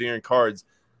sneakers or you're in cards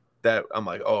that I'm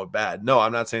like, oh, bad. No,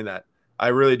 I'm not saying that. I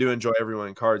really do enjoy everyone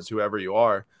in cards, whoever you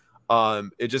are.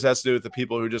 It just has to do with the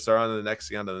people who just are on to the next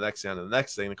thing, on to the next thing, on to the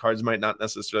next thing. The cards might not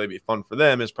necessarily be fun for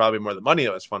them. It's probably more the money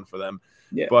that was fun for them.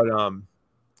 Yeah. But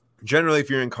generally, if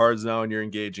you're in cards now and you're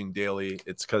engaging daily,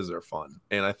 it's because they're fun.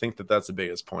 And I think that that's the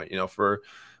biggest point. For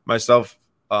myself,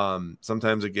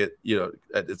 sometimes I get,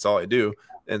 it's all I do.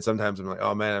 And sometimes I'm like,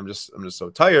 oh man, I'm just so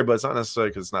tired, but it's not necessarily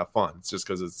because it's not fun. It's just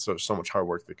because it's so much hard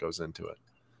work that goes into it.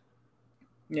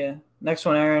 Yeah. Next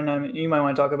one, Aaron, you might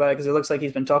want to talk about it because it looks like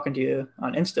he's been talking to you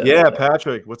on Insta. Yeah,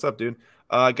 Patrick. What's up, dude?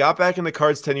 Got back into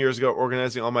cards 10 years ago,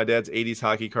 organizing all my dad's 80s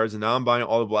hockey cards, and now I'm buying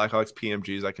all the Blackhawks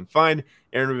PMGs I can find.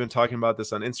 Aaron, we've been talking about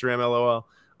this on Instagram, LOL.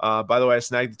 By the way, I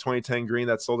snagged the 2010 green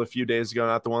that sold a few days ago,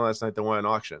 not the one last night, the one in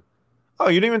auction. Oh,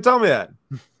 you didn't even tell me that.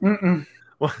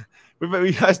 Well,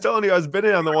 I was telling you I was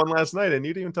bidding on the one last night, and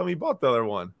you didn't even tell me you bought the other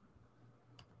one.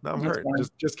 No, I'm hurt.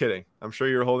 Just kidding. I'm sure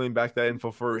you're holding back that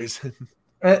info for a reason.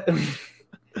 You can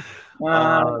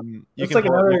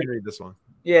read this one.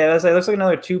 Yeah, it looks like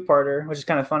another 2-parter, which is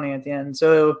kind of funny at the end.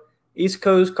 So, East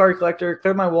Coast card collector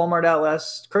cleared my Walmart out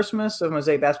last Christmas of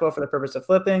Mosaic basketball for the purpose of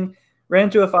flipping. Ran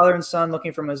into a father and son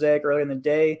looking for Mosaic earlier in the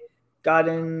day. Got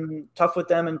in tough with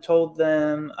them and told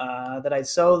them that I'd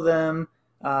sell them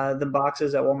the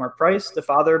boxes at Walmart price. The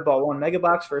father bought 1 mega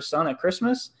box for his son at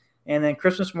Christmas, and then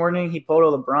Christmas morning he pulled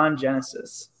a LeBron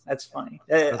Genesis. That's funny.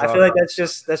 I feel like that's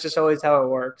just always how it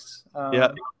works.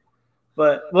 Yeah.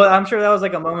 But I'm sure that was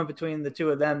a moment between the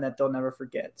two of them that they'll never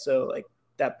forget. So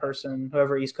that person,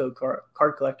 whoever East Coast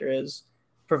card collector is,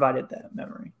 provided that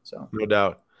memory. So no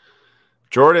doubt.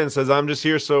 Jordan says, I'm just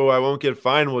here so I won't get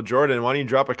fined. Well, Jordan, why don't you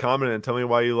drop a comment and tell me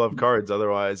why you love cards?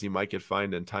 Otherwise, you might get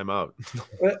fined and time out.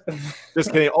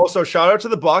 Just kidding. Also, shout out to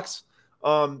the Bucks.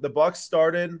 The Bucks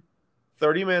started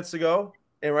 30 minutes ago,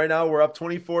 and right now we're up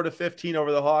 24-15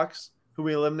 over the Hawks, who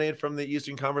we eliminated from the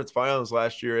Eastern Conference Finals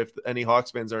last year. If any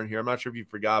Hawks fans aren't here, I'm not sure if you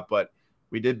forgot, but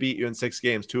we did beat you in 6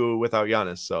 games, 2 without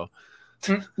Giannis. So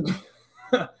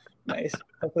nice.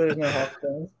 Hopefully there's no Hawks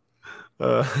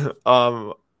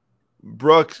fans.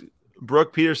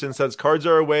 Brooke Peterson says cards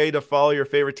are a way to follow your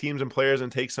favorite teams and players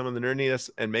and take some of the nerdiness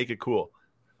and make it cool.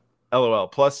 LOL.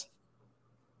 Plus,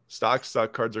 stock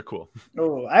cards are cool.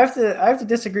 Oh, I have to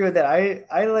disagree with that.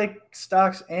 I like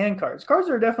stocks and cards. Cards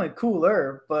are definitely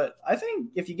cooler, but I think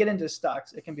if you get into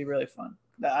stocks, it can be really fun.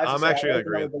 I'm actually gonna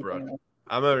agree with Brooke.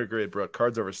 I'm gonna agree with Brooke.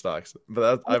 Cards over stocks,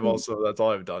 but that's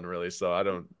all I've done really. So I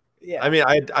don't. Yeah. I mean,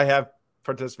 I have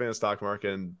participated in the stock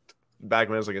market and back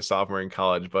when I was a sophomore in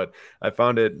college, but I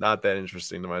found it not that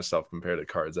interesting to myself compared to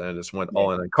cards, and I just went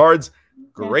all in on cards.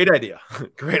 Great idea.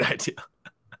 Great idea.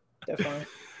 Definitely.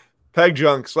 Peg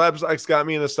Junk, Slapsticks got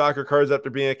me into soccer cards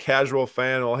after being a casual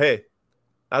fan. Well, hey,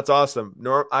 that's awesome.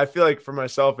 I feel like for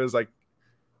myself is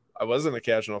I wasn't a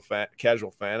casual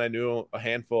fan. I knew a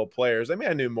handful of players. I mean,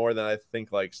 I knew more than I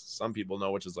think like some people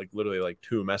know, which is like literally like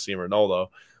two, Messi and Ronaldo.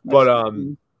 But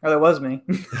or that was me.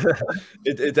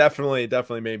 it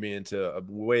definitely made me into a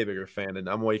way bigger fan, and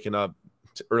I'm waking up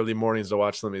early mornings to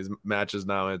watch some of these matches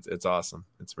now. It's awesome.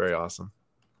 It's very awesome.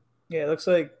 Yeah, it looks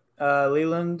like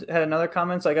Leland had another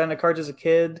comment. So I got into cards as a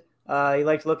kid. He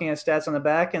liked looking at stats on the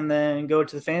back and then go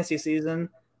to the fantasy season.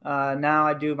 Now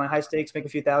I do my high stakes, make a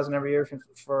few thousand every year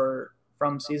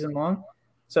from season long.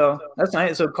 So that's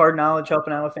nice. So card knowledge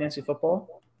helping out with fantasy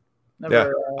football.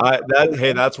 Never,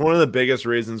 that's one of the biggest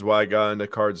reasons why I got into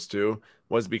cards too,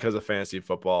 was because of fantasy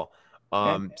football.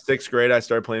 Sixth grade, I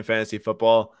started playing fantasy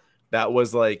football. That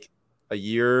was like a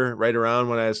year right around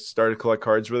when I started to collect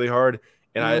cards really hard.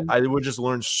 And I would just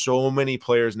learn so many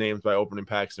players' names by opening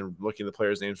packs and looking at the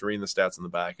players' names, reading the stats on the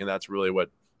back. And that's really what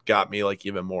got me like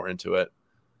even more into it.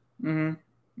 Mm-hmm.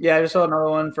 Yeah, I just saw another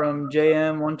one from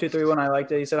JM1231. I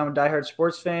liked it. He said, I'm a diehard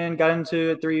sports fan. Got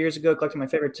into it 3 years ago, collecting my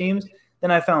favorite teams.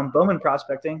 Then I found Bowman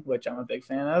prospecting, which I'm a big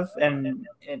fan of. And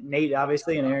Nate,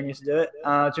 obviously, and Aaron used to do it.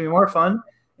 To be more fun,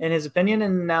 in his opinion.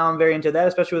 And now I'm very into that,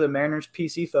 especially with the Mariners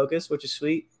PC focus, which is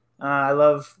sweet. I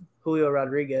love Julio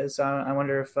Rodriguez. So I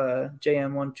wonder if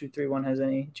JM1231 has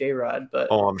any J-Rod. But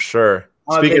I'm sure.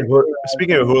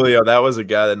 Speaking of Julio, that was a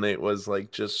guy that Nate was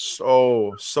like just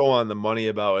so on the money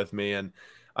about with me, and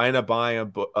I ended up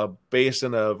buying a base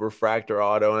and a refractor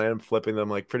auto, and I ended up flipping them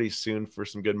like pretty soon for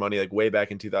some good money, like way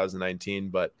back in 2019.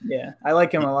 But yeah, I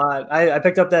like him a lot. I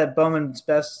picked up that Bowman's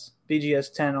Best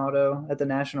BGS 10 auto at the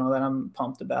National that I'm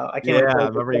pumped about. I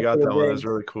remember you got that one. That was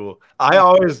really cool. I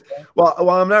always, well,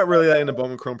 I'm not really that into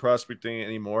Bowman Chrome prospecting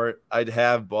anymore. I'd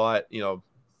have bought,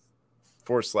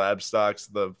 4 slab stocks,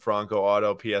 the Franco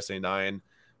Auto PSA 9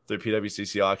 through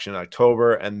PWCC auction in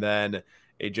October, and then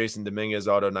a Jason Dominguez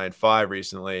Auto 9.5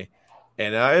 recently.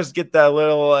 And I just get that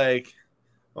little like,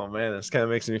 oh man, this kind of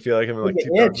makes me feel like I'm in like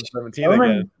 2017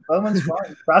 again. Bowman's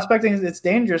fun. Prospecting, it's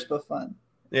dangerous but fun.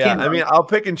 Yeah, I mean, I'll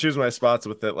pick and choose my spots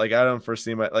with it. Like, I don't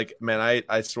foresee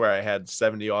I swear I had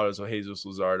 70 autos of Jesus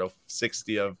Luzardo,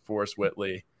 60 of Forrest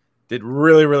Whitley. Did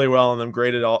really, really well on them,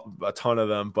 graded a ton of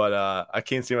them, but I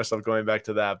can't see myself going back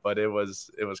to that. But it was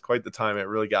quite the time. It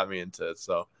really got me into it,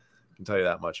 so I can tell you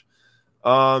that much.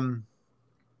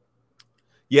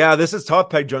 Yeah, this is tough,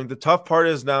 Peg Junk. The tough part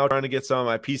is now trying to get some of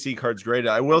my PC cards graded.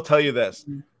 I will tell you this.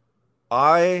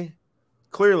 I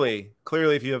clearly,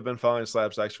 if you have been following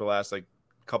Slab Stacks for the last like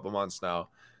couple months now,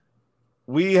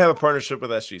 we have a partnership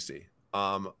with SGC.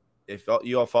 If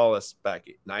you all follow us back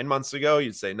 9 months ago,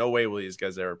 you'd say, no way will these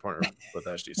guys ever partner with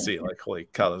SGC. Like, holy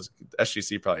cow,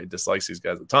 SGC probably dislikes these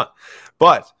guys a ton.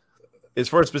 But it's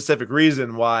for a specific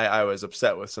reason why I was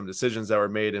upset with some decisions that were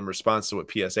made in response to what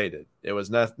PSA did. It was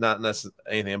not necessarily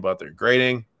anything about their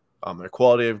grading, their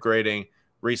quality of grading,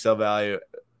 resale value,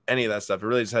 any of that stuff. It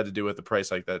really just had to do with the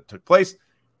price hike that took place.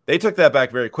 They took that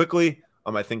back very quickly,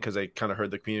 I think because they kind of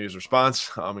heard the community's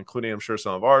response, including, I'm sure,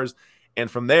 some of ours. And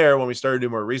from there, when we started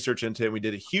doing more research into it, we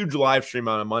did a huge live stream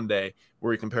on a Monday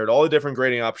where we compared all the different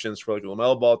grading options for like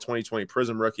LaMelo Ball 2020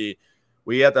 Prism Rookie.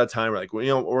 We at that time were like, we're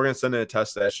going to send in a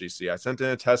test to SGC. I sent in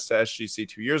a test to SGC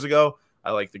 2 years ago.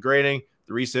 I like the grading.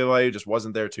 The resale value just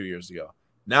wasn't there 2 years ago.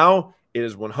 Now it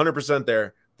is 100%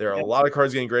 there. There are a lot of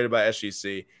cards getting graded by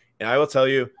SGC. And I will tell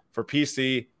you, for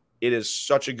PC, it is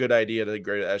such a good idea to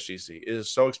grade at SGC. It is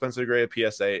so expensive to grade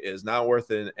at PSA. It is not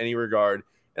worth it in any regard.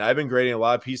 And I've been grading a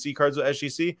lot of PC cards with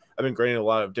SGC. I've been grading a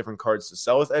lot of different cards to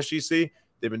sell with SGC.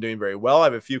 They've been doing very well. I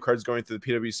have a few cards going through the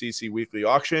PWCC weekly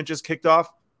auction. It just kicked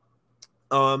off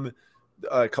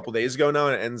a couple days ago now,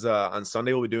 and it ends on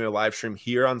Sunday. We'll be doing a live stream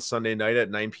here on Sunday night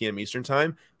at 9 p.m. Eastern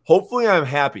time. Hopefully I'm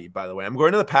happy, by the way. I'm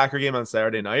going to the Packer game on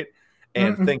Saturday night,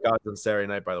 and thank God it's on Saturday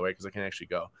night, by the way, because I can actually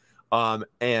go.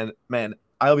 And man,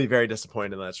 I'll be very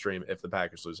disappointed in that stream if the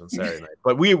Packers lose on Saturday night.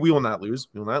 But we will not lose.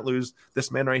 We will not lose.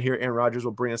 This man right here, Aaron Rodgers,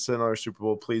 will bring us to another Super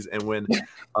Bowl, please, and win.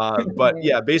 But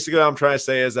yeah, basically what I'm trying to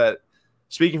say is that,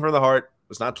 speaking from the heart,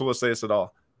 it's not told to say this at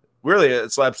all. Really,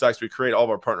 at Slab Stacks, we create all of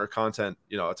our partner content,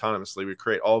 autonomously. We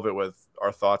create all of it with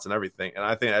our thoughts and everything. And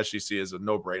I think SGC is a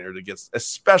no-brainer to get,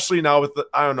 especially now with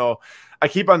I don't know. I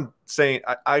keep on saying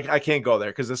I can't go there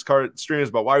because this card stream is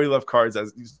about why we love cards.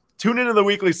 Tune into the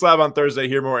weekly Slab on Thursday,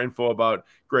 hear more info about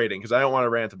grading, because I don't want to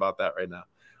rant about that right now.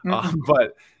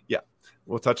 But yeah,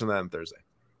 we'll touch on that on Thursday.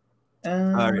 All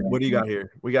right, what do you got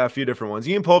here? We got a few different ones.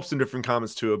 You can pull up some different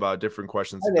comments too about different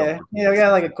questions. Okay. Yeah, we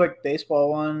got like a quick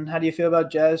baseball one. How do you feel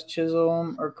about Jazz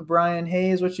Chisholm or Brian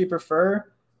Hayes? Which do you prefer?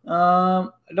 I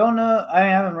don't know. I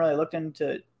haven't really looked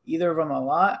into either of them a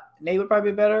lot. Nate would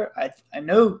probably be better. I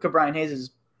know Brian Hayes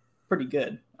is pretty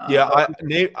good. Yeah,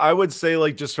 Nate, I would say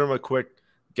like just from a quick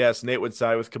guess Nate would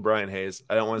side with Brian Hayes.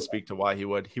 I don't want to speak to why he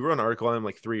would. He wrote an article on him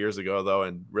like 3 years ago though,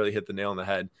 and really hit the nail on the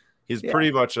head. He's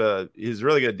pretty much he's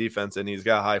really good defense, and he's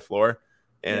got a high floor.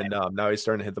 And now he's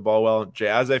starting to hit the ball well.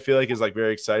 Jazz, I feel like, is like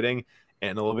very exciting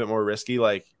and a little bit more risky.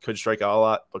 Like could strike out a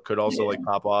lot, but could also like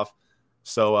pop off.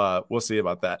 So we'll see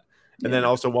about that. And then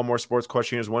also one more sports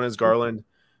question is, when is Garland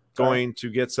going to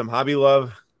get some hobby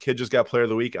love? Kid just got player of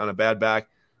the week on a bad back.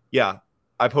 Yeah,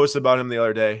 I posted about him the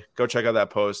other day. Go check out that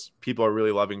post. People are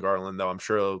really loving Garland, though. I'm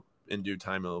sure in due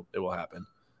time it will happen.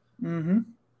 Mm-hmm.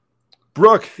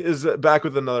 Brooke is back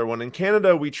with another one. In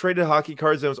Canada, we traded hockey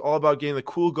cards, and it was all about getting the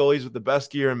cool goalies with the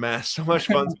best gear and masks. So much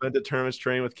fun spent at tournaments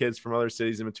training with kids from other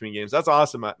cities in between games. That's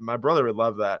awesome. My brother would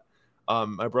love that.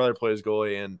 My brother plays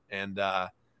goalie, and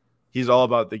he's all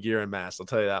about the gear and masks. I'll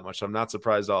tell you that much. I'm not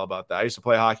surprised all about that. I used to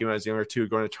play hockey when I was younger, too,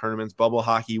 going to tournaments. Bubble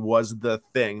hockey was the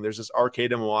thing. There's this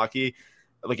arcade in Milwaukee,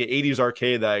 like an 80s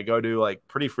arcade that I go to like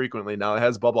pretty frequently now. It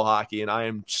has bubble hockey, and I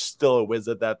am still a whiz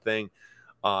at that thing.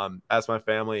 Ask my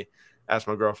family. Ask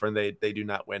my girlfriend, they do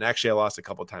not win. Actually, I lost a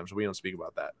couple of times, but we don't speak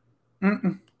about that.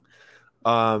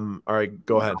 All right,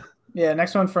 go ahead. Yeah,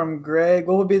 next one from Greg.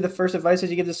 What would be the first advice that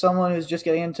you give to someone who's just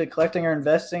getting into collecting or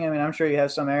investing? I mean, I'm sure you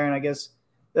have some, Aaron. I guess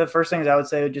the first things I would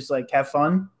say would just like have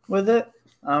fun with it,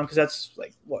 because that's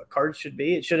like what cards should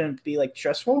be. It shouldn't be like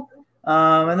stressful.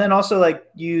 And then also like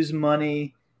use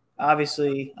money,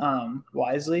 obviously,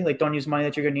 wisely. Like don't use money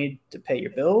that you're going to need to pay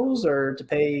your bills or to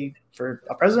pay for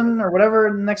a present or whatever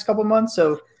in the next couple of months.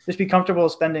 So just be comfortable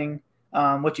spending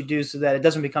what you do so that it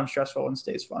doesn't become stressful and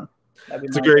stays fun.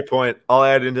 It's a great point. I'll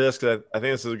add into this because I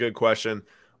think this is a good question.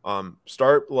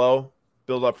 Start low,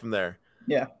 build up from there.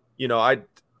 Yeah. You know,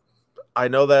 I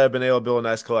know that I've been able to build a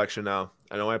nice collection now.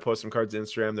 I know when I post some cards on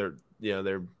Instagram,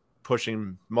 they're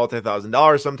pushing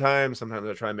multi-$1,000 sometimes. Sometimes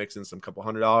I try and mix in some couple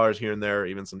 $100 here and there,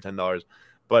 even some $10.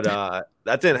 But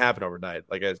that didn't happen overnight.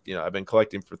 Like I've been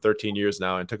collecting for 13 years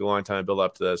now, and it took a long time to build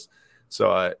up to this.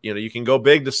 So you can go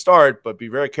big to start, but be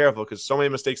very careful because so many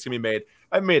mistakes can be made.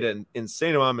 I've made an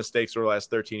insane amount of mistakes over the last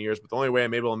 13 years, but the only way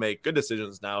I'm able to make good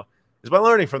decisions now is by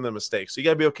learning from the mistakes. So you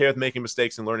got to be okay with making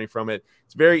mistakes and learning from it.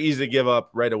 It's very easy to give up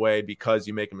right away because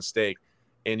you make a mistake,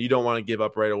 and you don't want to give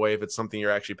up right away if it's something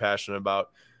you're actually passionate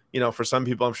about. For some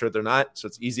people, I'm sure they're not, so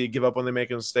it's easy to give up when they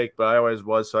make a mistake, but I always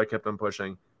was, so I kept on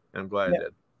pushing, and I'm glad I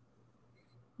did.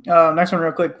 Next one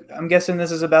real quick. I'm guessing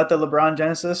this is about the LeBron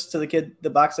Genesis to the kid, the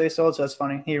box they sold, so that's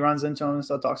funny. He runs into him and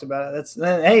still talks about it.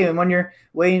 Hey, and when you're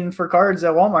waiting for cards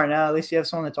at Walmart now, at least you have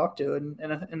someone to talk to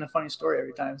and a funny story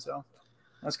every time, so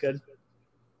that's good.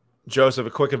 Joseph,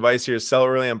 a quick advice here: sell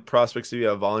early on prospects if you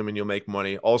have volume and you'll make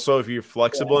money. Also, if you're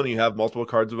flexible and you have multiple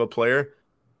cards of a player,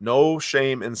 no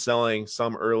shame in selling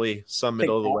some early, some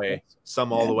middle of the way,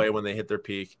 some all the way when they hit their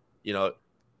peak.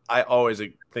 I always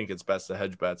think it's best to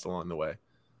hedge bets along the way.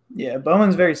 Yeah,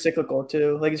 Bowman's very cyclical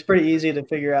too. Like it's pretty easy to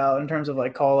figure out in terms of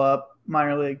like call up,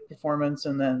 minor league performance,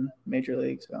 and then major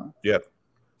league. So yep.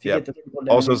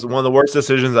 Also, one of the worst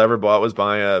decisions I ever bought was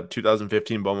buying a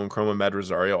 2015 Bowman Chrome Med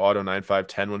Rosario Auto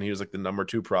 9510 when he was like the number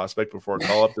 2 prospect before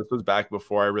call up. This was back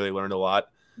before I really learned a lot,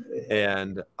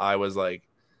 and I was like,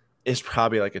 it's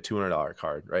probably like a $200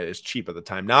 card, right? It's cheap at the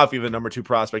time. Now, if you have a number 2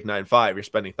 prospect 9.5, you're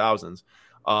spending thousands.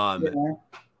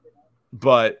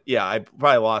 But yeah, I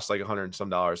probably lost like $100 and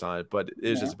some on it, but it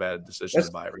was just a bad decision to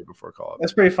buy it right before call up.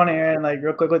 That's pretty funny, Aaron. Like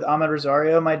real quick with Ahmed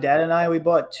Rosario, my dad and I, we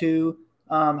bought 2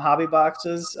 hobby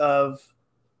boxes of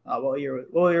what year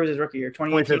was his rookie year?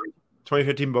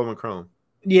 2015 Bowman Chrome.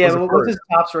 Yeah, what's his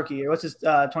Topps rookie year? What's his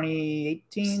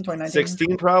 2018, 2019?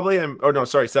 16 probably.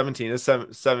 17. It's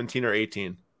 17 or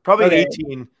 18. Probably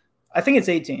 18. I think it's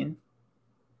 18.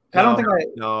 I don't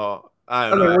know. Well,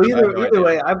 either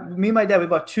way, me and my dad, we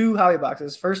bought 2 hobby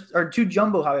boxes. 2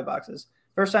 jumbo hobby boxes.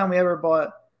 First time we ever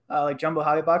bought like jumbo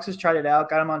hobby boxes, tried it out,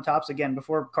 got them on Topps again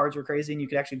before cards were crazy and you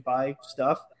could actually buy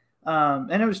stuff.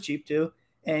 And it was cheap too.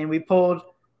 And we pulled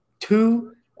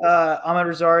 2 Ahmed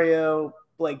Rosario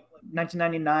like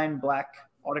 1999 black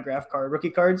autograph card rookie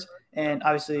cards, and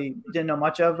obviously didn't know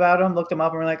much about them. Looked them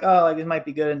up and we're like, oh, like this might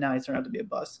be good. And now he turned out to be a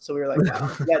bust. So we were like,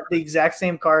 wow, we got the exact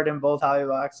same card in both hobby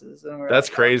boxes. And that's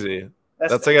like, crazy.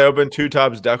 That's like I opened 2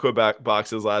 Topps Deco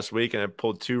boxes last week, and I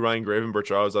pulled 2 Ryan Gravenberch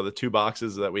autos out of the 2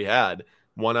 boxes that we had.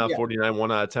 1 out of 49,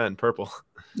 1 out of 10, purple.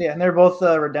 Yeah, and they're both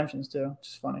redemptions too, which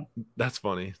is funny. That's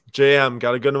funny. JM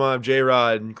got a good amount of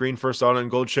J-Rod, green first auto, and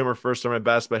gold shimmer first on my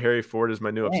best, but Harry Ford is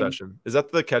my new obsession. Is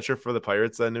that the catcher for the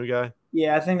Pirates, that new guy?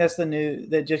 Yeah, I think that's the new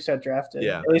that just got drafted.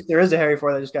 Yeah. At least there is a Harry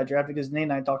Ford that just got drafted because Nate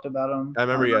and I talked about him. I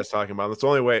remember you guys talking about him. That's the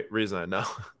only reason I know.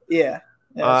 Yeah.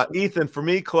 Yeah, Ethan, for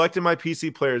me, collecting my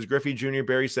PC players, Griffey Jr.,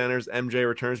 Barry Sanders, MJ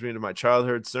returns me to my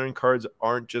childhood. Certain cards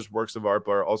aren't just works of art,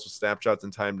 but are also snapshots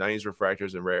in time, 90s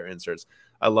refractors, and rare inserts.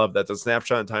 I love that. The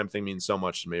snapshot in time thing means so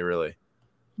much to me, really.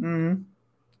 Mm-hmm.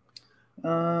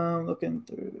 Looking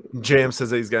through. JM says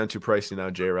that he's gotten too pricey now.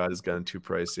 J-Rod has gotten too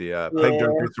pricey. Peg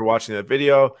Jordan, thanks for watching that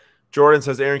video. Jordan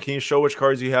says, Aaron, can you show which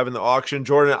cards you have in the auction?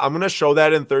 Jordan, I'm going to show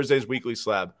that in Thursday's Weekly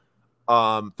Slab.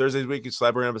 Thursday's Weekly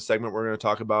Slab, we're going to have a segment. We're going to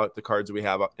talk about the cards that we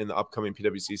have in the upcoming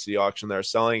PWCC auction that are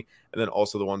selling, and then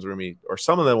also the ones we're going to be, or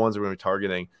some of the ones we're going to be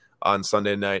targeting on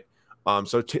Sunday night.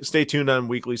 So stay tuned on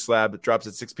Weekly Slab. It drops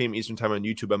at 6 p.m. Eastern time on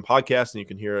YouTube and podcast, and you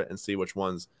can hear it and see which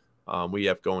ones we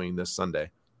have going this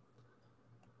Sunday.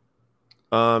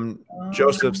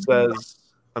 Joseph says,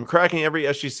 I'm cracking every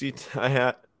SGC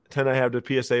 10 I have to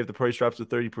PSA. If the price drops to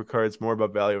 30 per card, it's more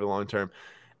about value over the long term.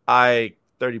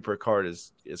 30 per card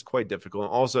is quite difficult.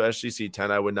 And also SGC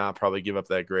 10, I would not probably give up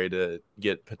that grade to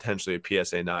get potentially a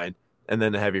PSA 9 and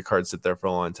then to have your card sit there for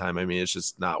a long time. I mean, it's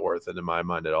just not worth it in my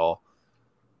mind at all.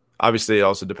 Obviously, it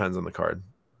also depends on the card.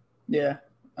 Yeah.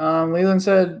 Leland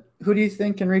said, who do you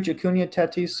think can reach Acuna,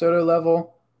 Tatis, Soto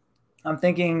level? I'm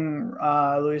thinking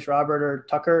Luis Robert or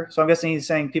Tucker. So I'm guessing he's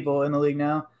saying people in the league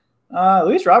now.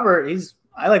 Luis Robert,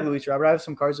 I like Luis Robert. I have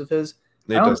some cards of his.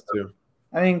 Nate does too.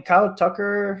 I mean, Kyle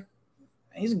Tucker,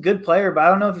 he's a good player, but I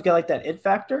don't know if he's got like that it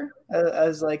factor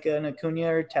as like an Acuna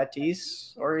or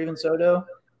Tatis or even Soto.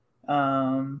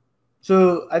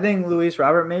 So I think Luis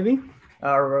Robert maybe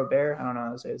or Robert. I don't know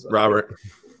how to say his name. Robert.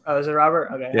 Oh, is it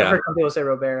Robert? Okay. Yeah. I've heard some people say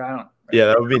Robert. I don't. Yeah,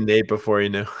 that would be Nate before you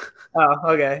knew.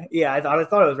 Oh, okay. Yeah, I thought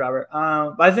it was Robert.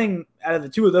 But I think out of the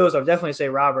two of those, I would definitely say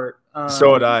Robert.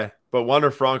 So would I. But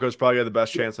Wander Franco's probably got the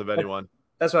best chance of anyone.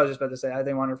 That's what I was just about to say. I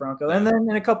think Wander Franco. And then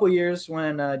in a couple of years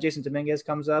when Jason Dominguez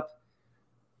comes up.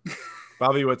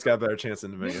 Bobby Witt's got a better chance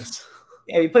than Dominguez.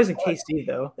 Yeah, he plays in KC,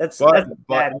 though. That's a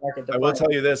bad market to I will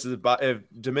tell you this. If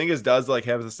Dominguez does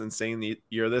have this insane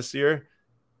year this year.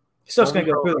 He's still going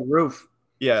to go through the roof.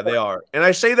 Yeah, they are. And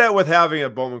I say that with having a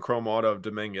Bowman Chrome auto of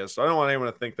Dominguez. So I don't want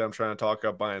anyone to think that I'm trying to talk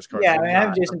up buying his cards. Yeah, I mean, I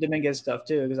have Jason Dominguez stuff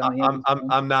too. Because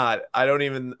I'm not. I don't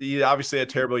even. He obviously had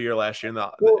a terrible year last year.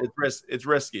 It's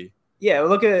risky. Yeah, well,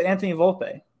 look at Anthony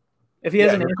Volpe. If he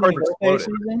has an Anthony Volpe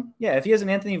season, if he has an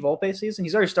Anthony Volpe season,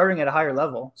 he's already starting at a higher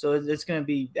level. So it's going to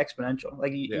be exponential.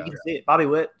 Like you can see it. Bobby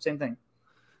Witt, same thing.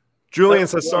 Julian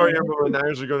says, sorry, everyone. The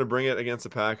Niners are going to bring it against the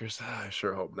Packers. I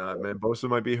sure hope not, man. Bosa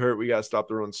might be hurt. We got to stop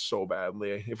the run so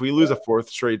badly. If we lose a fourth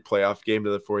straight playoff game to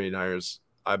the 49ers,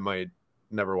 I might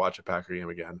never watch a Packer game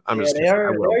again. They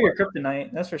are your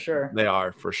kryptonite. That's for sure. They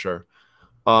are, for sure.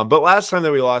 But last time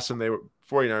that we lost them,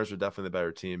 49ers were definitely the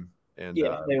better team. And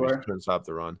they were. Couldn't stop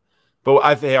the run. But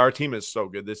I think our team is so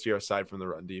good this year, aside from the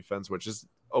run defense, which is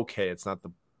okay. It's not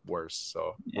the worst.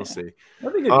 So we'll see.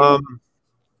 That'd be good.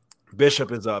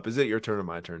 Bishop is up. Is it your turn or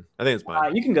my turn? I think it's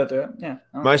mine. You can go through it. Yeah.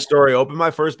 My story. Opened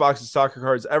my first box of soccer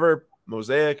cards ever.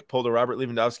 Mosaic. Pulled a Robert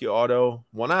Lewandowski auto.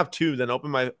 1 out of 2. Then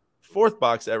opened my fourth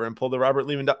box ever and pulled the Robert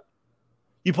Lewandowski.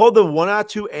 You pulled the 1 out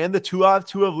of 2 and the 2 out of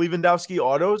 2 of Lewandowski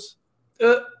autos?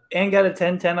 And got a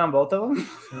 10-10 on both of them?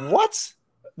 What?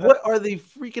 What are the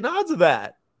freaking odds of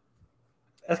that?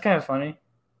 That's kind of funny.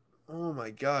 Oh, my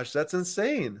gosh. That's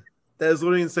insane. That is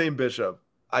literally insane, Bishop.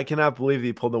 I cannot believe that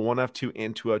he pulled the 1F2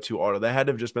 and 2F2 auto. That had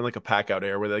to have just been like a pack out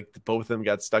error where like both of them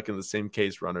got stuck in the same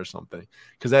case run or something.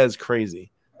 Because that is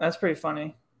crazy. That's pretty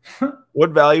funny.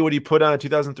 What value would he put on a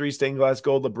 2003 stained glass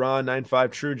gold LeBron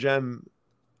 9.5 True Gem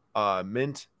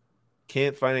mint?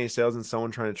 Can't find any sales and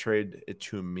someone trying to trade it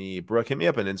to me. Brooke, hit me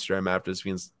up on Instagram after this.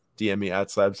 You can DM me at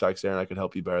SlabSox there, and I could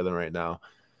help you better than right now.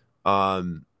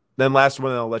 Then last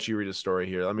one, I'll let you read a story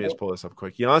here. Let me just pull this up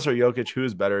quick. Giannis or Jokic, who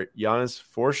is better? Giannis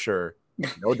for sure.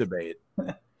 No debate.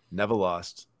 Never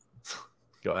lost.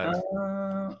 Go ahead.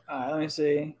 Let me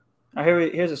see.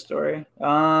 Here's a story.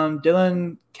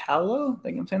 Dylan Callow, I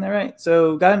think I'm saying that right.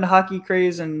 So got into hockey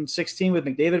craze in 16 with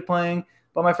McDavid playing.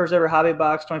 Bought my first ever hobby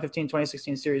box,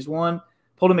 2015-2016 Series 1.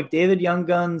 Pulled a McDavid Young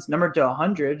Guns, numbered to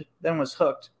 100, then was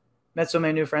hooked. Met so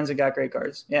many new friends and got great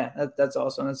cards. Yeah, that's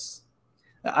awesome.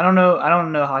 I don't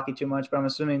know hockey too much, but I'm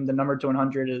assuming the number to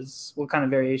 100 is, what kind of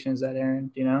variation is that,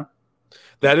 Aaron? Do you know?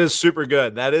 That is super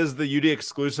good. That is the UD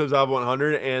exclusives of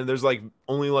 100, and there's like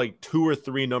only like 2 or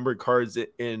 3 numbered cards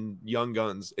in Young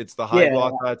Guns. It's the high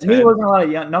block 10. There wasn't a lot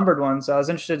of numbered ones, so I was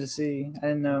interested to see. I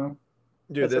didn't know.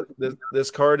 Dude, this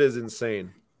card is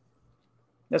insane.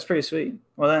 That's pretty sweet.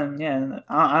 Well, then, yeah,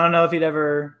 I don't know if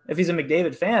he's a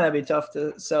McDavid fan, that'd be tough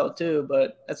to sell too,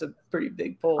 but that's a pretty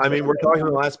big pull. I mean, we're talking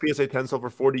the last PSA 10 sold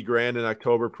for $40,000 in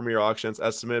October Premier Auctions,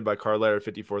 estimated by Card Ladder at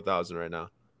 $54,000 right now.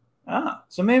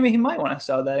 So maybe he might want to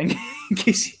sell that in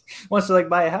case he wants to like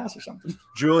buy a house or something.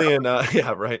 Julian,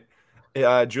 yeah, right.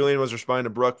 Julian was responding to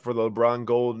Brooke for the LeBron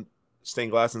Gold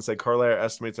stained glass and said Carlaire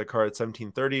estimates that car at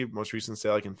 1730. Most recent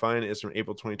sale I can find is from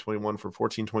April 2021 for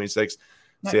 1426.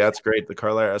 Nice. So yeah, that's great. The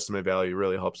Carlaire estimate value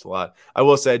really helps a lot. I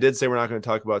will say I did say we're not going to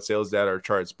talk about sales data or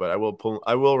charts, but I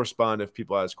will respond if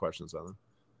people ask questions on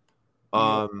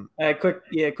them.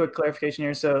 Quick clarification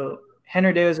here. So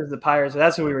Henry Davis is the Pirates, so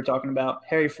that's what we were talking about.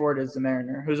 Harry Ford is the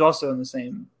Mariner, who's also in the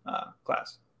same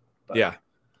class. But. Yeah,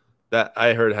 that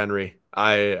I heard Henry.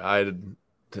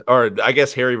 Or I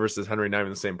guess Harry versus Henry, not even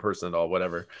the same person at all.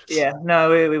 Whatever. Yeah,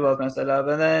 no, we both messed that up.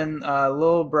 And then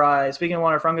Lil Bry, speaking of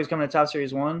Wander Franco's coming to Top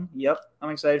Series 1. Yep, I'm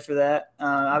excited for that.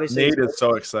 Obviously, Nate is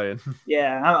so excited.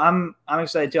 Yeah, I'm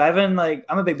excited too. I'm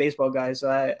a big baseball guy, so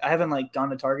I haven't like gone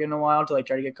to Target in a while to like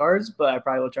try to get cards, but I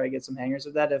probably will try to get some hangers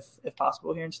of that if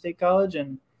possible here in State College.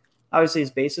 And obviously,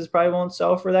 his bases probably won't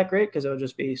sell for that great because it'll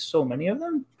just be so many of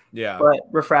them. Yeah, but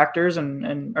refractors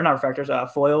and or not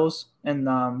refractors, foils and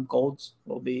golds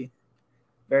will be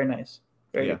very nice.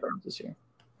 Very good cards this year.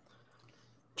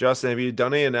 Justin, have you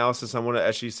done any analysis on what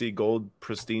an SEC Gold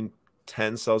Pristine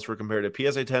 10 sells for compared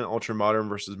to PSA 10 Ultra Modern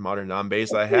versus Modern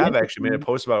Non-Base? I have actually made a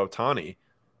post about Ohtani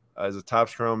as a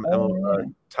Topps Chrome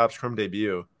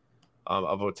debut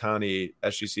of Ohtani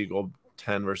SEC Gold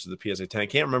 10 versus the PSA 10. I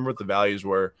can't remember what the values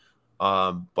were.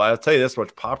 But I'll tell you this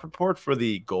much: Pop Report for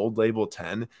the gold label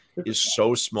 10 is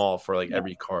so small for like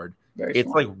every card. It's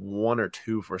small. Like 1 or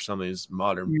 2 for some of these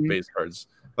modern base cards.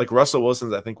 Like Russell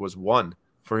Wilson's, I think, was 1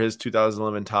 for his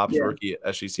 2011 Topps rookie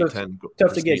SEC 10.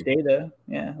 Tough to get data.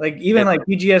 Yeah, like even like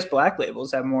PGS black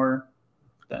labels have more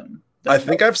than I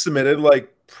think I've submitted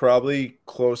like probably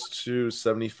close to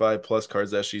 75 plus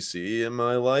cards SEC in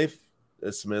my life. I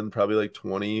submitted probably like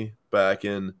 20 back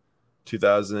in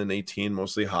 2018,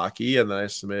 mostly hockey, and then I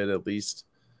submitted at least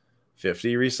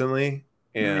 50 recently,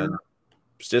 and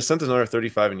just sent another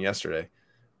 35 in yesterday.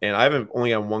 And I haven't only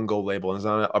got 1 gold label, and it's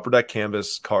on an upper deck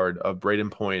canvas card of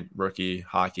Braden Point rookie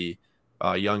hockey,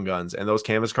 Young Guns, and those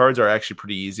canvas cards are actually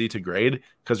pretty easy to grade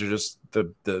because they're just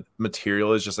the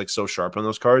material is just like so sharp on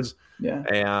those cards. Yeah,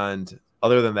 and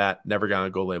other than that, never got a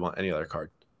gold label on any other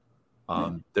card.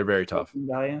 They're very tough.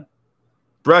 Value.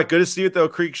 Brett, good to see you at the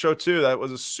Oak Creek show too. That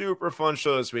was a super fun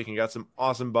show this week and got some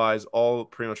awesome buys all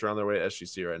pretty much around their way at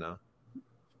SGC right now.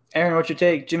 Aaron, what's your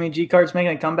take? Jimmy G cards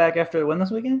making a comeback after the win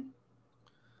this weekend?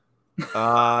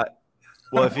 Well,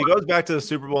 if he goes back to the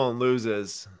Super Bowl and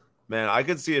loses, man, I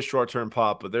could see a short-term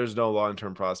pop, but there's no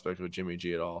long-term prospect with Jimmy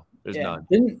G at all. There's none.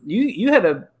 Didn't you had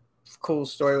a cool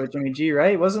story with Jimmy G,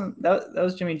 right? Wasn't that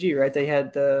was Jimmy G, right? They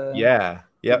had the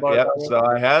Yep. So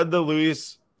I had the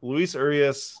Luis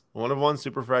Urias 1/1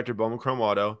 Superfractor Bowman Chrome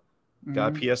Auto.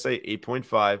 Got PSA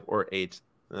 8.5 or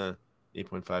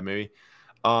 8.5 maybe.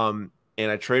 And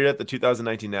I traded at the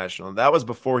 2019 National. And that was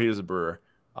before he was a Brewer.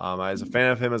 I was a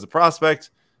fan of him as a prospect.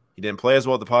 He didn't play as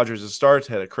well at the Padres to start.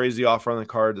 Had a crazy offer on the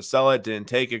card to sell it. Didn't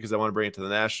take it because I want to bring it to the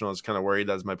National. I was kind of worried.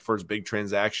 That was my first big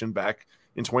transaction back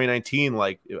in 2019.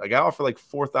 Like I got offered like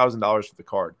 $4,000 for the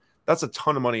card. That's a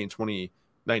ton of money in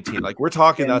 2019. Like we're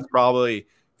talking, that's probably,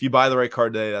 if you buy the right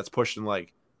card today, that's pushing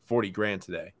like 40 grand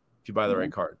today if you buy the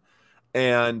right card.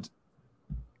 And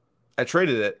I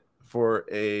traded it for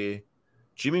a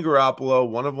Jimmy Garoppolo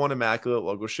 1/1 Immaculate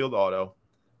Logo Shield Auto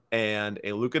and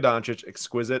a Luka Doncic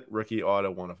Exquisite Rookie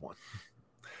Auto 1/1,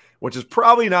 which is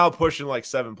probably now pushing like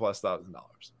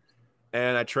 $7,000+.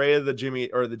 And I traded the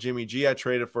Jimmy G. I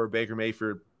traded for a Baker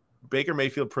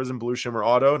Mayfield Prism Blue Shimmer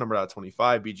Auto, number out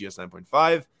 25, BGS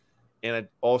 9.5. And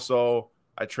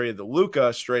I traded the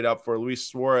Luka straight up for Luis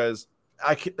Suarez.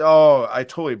 I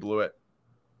totally blew it.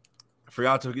 I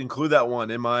forgot to include that one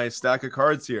in my stack of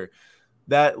cards here.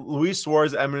 That Luis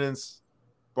Suarez Eminence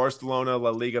Barcelona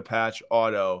La Liga patch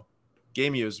auto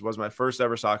game used was my first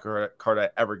ever soccer card I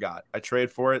ever got. I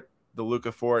traded for it, the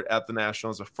Luka for it at the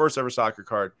Nationals, the first ever soccer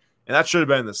card. And that should have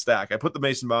been in the stack. I put the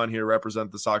Mason Mount here to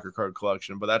represent the soccer card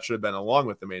collection, but that should have been along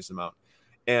with the Mason Mount.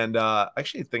 And I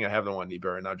actually think I have the one on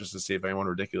eBay right now just to see if anyone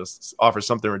ridiculous offers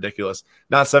something ridiculous.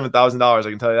 Not $7,000, I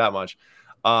can tell you that much.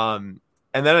 And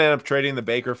then I ended up trading the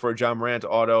Baker for a John Morant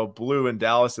auto, blue in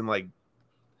Dallas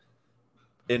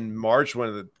in March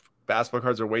when the basketball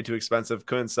cards are way too expensive.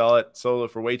 Couldn't sell it. Sold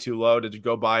it for way too low to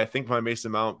go buy. I think my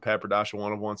Mason Mount, Pat Berdasha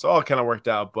 1/1. So all kind of worked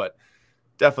out, but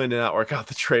definitely did not work out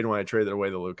the trade when I traded away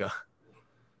the Luka.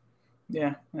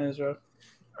 Yeah, that is rough.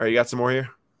 All right, you got some more here?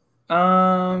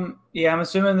 Yeah, I'm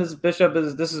assuming this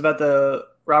is about the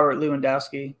Robert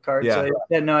Lewandowski card. Yeah. So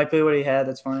he had no clue what he had.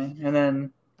 That's funny. And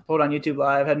then pulled on YouTube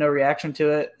Live, had no reaction to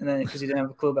it, and then because he didn't have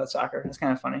a clue about soccer. That's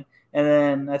kind of funny. And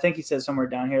then I think he said somewhere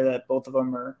down here that both of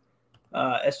them are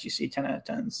SGC 10 out of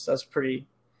 10s. So that's pretty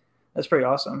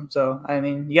awesome. So I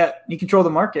mean, you control the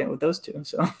market with those two.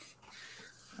 So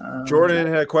Jordan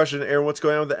had a question. Aaron, what's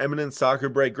going on with the Eminent soccer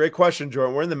break? Great question,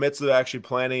 Jordan. We're in the midst of actually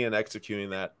planning and executing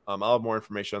that. I'll have more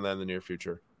information on that in the near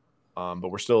future. But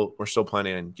we're still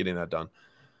planning on getting that done.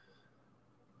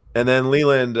 And then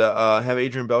Leland, have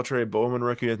Adrian Beltre, a Bowman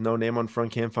rookie with no name on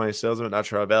front, can't find a salesman. Not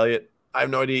sure how valued. I have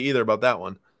no idea either about that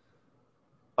one.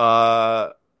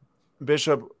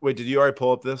 Bishop, wait, did you already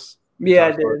pull up this? Yeah,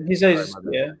 I did. He says,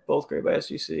 both great by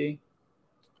SGC.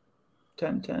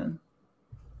 10-10.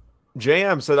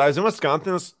 JM said, I was in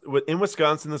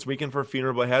Wisconsin this weekend for a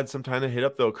funeral. I had some time to hit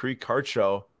up the Oak Creek Kart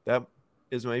Show. That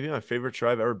is maybe my favorite show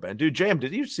I've ever been. Dude, JM,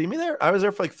 did you see me there? I was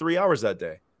there for like 3 hours that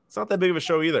day. It's not that big of a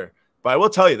show either. But I will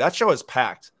tell you, that show is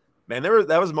packed. Man,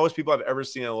 that was the most people I've ever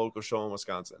seen at a local show in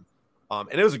Wisconsin.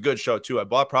 And it was a good show, too. I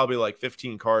bought probably like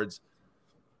 15 cards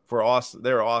for awesome.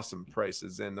 They're awesome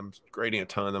prices, and I'm grading a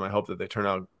ton of them. I hope that they turn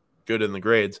out good in the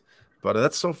grades. But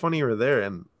that's so funny you were there.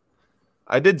 And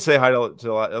I did say hi to a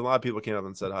lot of people came up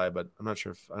and said hi, but I'm not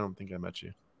sure I don't think I met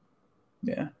you.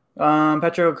 Yeah.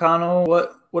 Patrick O'Connell,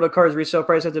 what a card's resale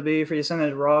price have to be for you to send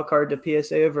a raw card to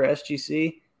PSA over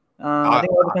SGC? I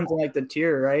think it depends on like the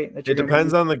tier, right? It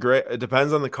depends on the grade. It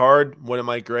depends on the card, what it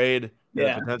might grade, and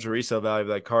the potential resale value of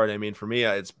that card. I mean, for me,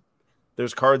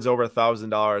 there's cards over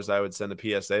 $1,000 I would send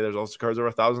to PSA. There's also cards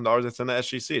over $1,000 I send to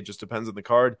SGC. It just depends on the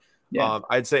card. Yeah.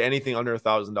 I'd say anything under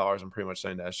 $1,000, I'm pretty much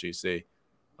sending to SGC,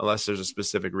 unless there's a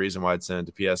specific reason why I'd send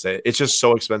it to PSA. It's just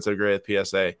so expensive to grade at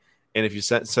PSA. And if you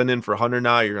send in for 100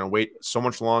 now, you're going to wait so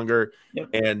much longer,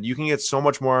 and you can get so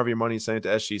much more of your money sent to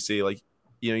SGC. Like,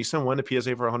 you send one to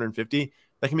PSA for 150,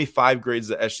 that can be 5 grades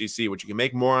to SGC, which you can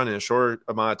make more on in a shorter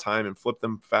amount of time and flip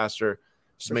them faster.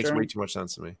 Just makes way too much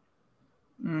sense to me.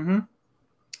 Mm-hmm.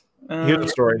 Here's the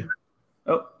story.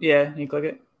 Oh, yeah. You click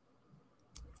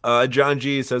it. John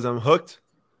G says, I'm hooked.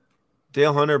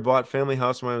 Dale Hunter bought Family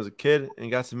House when I was a kid and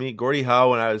got to meet Gordie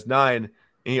Howe when I was 9, and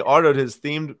he autoed his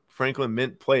themed Franklin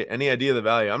Mint plate. Any idea of the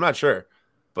value? I'm not sure,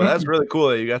 but that's really cool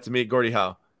that you got to meet Gordie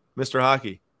Howe, Mr.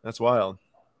 Hockey. That's wild.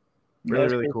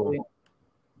 Really cool.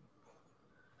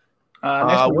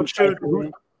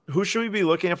 Who should we be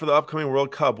looking at for the upcoming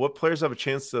World Cup? What players have a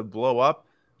chance to blow up?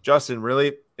 Justin,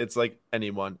 really, it's like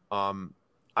anyone.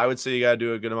 I would say you got to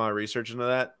do a good amount of research into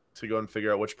that to go and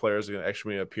figure out which players are going to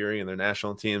actually be appearing in their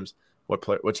national teams,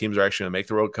 what teams are actually going to make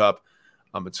the World Cup.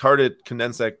 It's hard to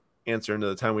condense that answer into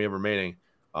the time we have remaining.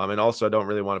 And also, I don't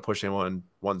really want to push anyone in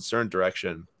one certain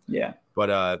direction. Yeah.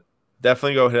 But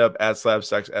definitely go hit up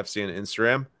 @SlabStacksFC on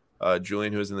Instagram.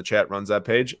 Julian, who's in the chat, runs that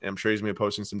page. I'm sure he's going to be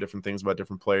posting some different things about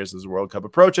different players as the World Cup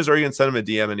approaches, or you can send him a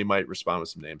DM and he might respond with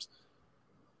some names.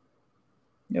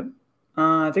 Yep.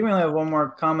 I think we only have one more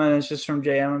comment. It's just from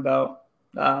JM about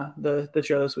the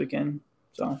show this weekend.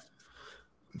 So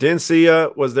didn't see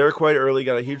was there quite early.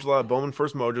 Got a huge lot of Bowman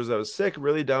First Mojos. That was sick.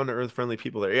 Really down to earth, friendly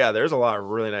people there. Yeah, there's a lot of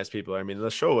really nice people. I mean, the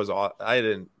show was all. I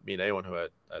didn't meet anyone who had.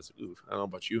 I don't know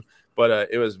about you, but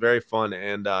it was very fun.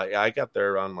 And I got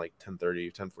there around like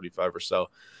 10:30, 10:45 or so.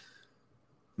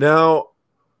 Now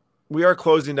we are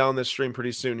closing down this stream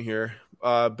pretty soon here.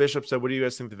 Bishop said, "What do you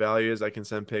guys think the value is? I can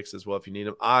send pics as well if you need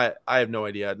them." I have no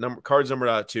idea. Cards numbered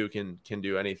out 2 can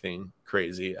do anything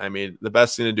crazy. I mean, the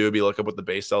best thing to do would be look up what the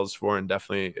base sells for, and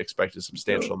definitely expect a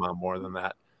substantial amount more than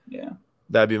that. Yeah,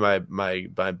 that'd be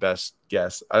my best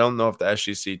guess. I don't know if the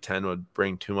SGC 10 would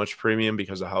bring too much premium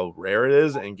because of how rare it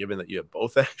is, and given that you have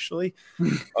both actually,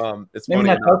 it's maybe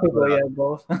funny. Not people, yeah,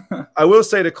 both. I will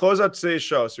say to close out today's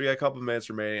show, so we got a couple of minutes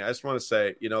remaining. I just want to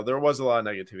say, there was a lot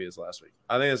of negativity this last week.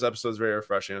 I think this episode is very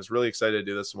refreshing. I was really excited to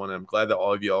do this one. I'm glad that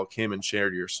all of you all came and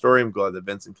shared your story. I'm glad that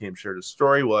Vincent came and shared his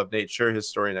story. We'll have Nate share his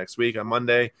story next week on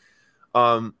Monday.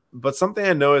 But something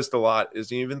I noticed a lot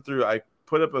is I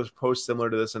put up a post similar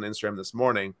to this on Instagram this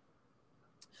morning.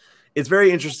 It's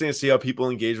very interesting to see how people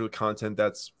engage with content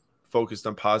that's focused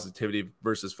on positivity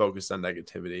versus focused on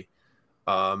negativity.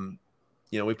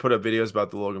 We put up videos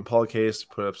about the Logan Paul case,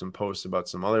 put up some posts about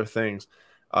some other things,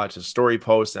 to story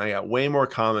posts, and I got way more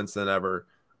comments than ever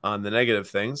on the negative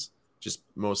things, just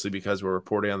mostly because we're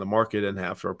reporting on the market and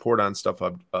have to report on stuff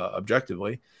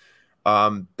objectively.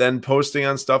 Then posting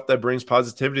on stuff that brings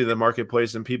positivity to the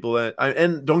marketplace and people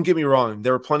and don't get me wrong,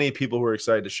 there were plenty of people who were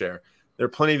excited to share. There are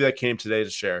plenty of that came today to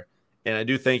share. And I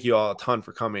do thank you all a ton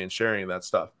for coming and sharing that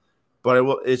stuff. But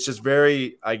it's just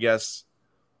very, I guess,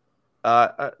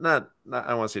 I don't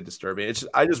want to say disturbing.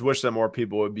 I just wish that more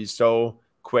people would be so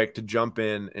quick to jump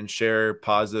in and share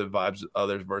positive vibes with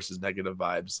others versus negative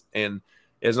vibes. And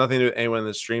it has nothing to do with anyone in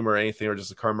the stream or anything, or just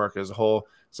the car market as a whole.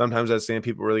 Sometimes I've seen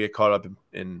people really get caught up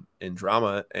in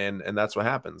drama, and that's what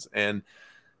happens. And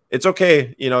it's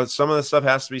okay. Some of the stuff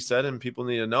has to be said and people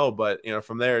need to know, but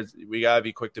from there, we got to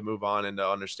be quick to move on and to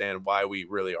understand why we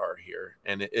really are here.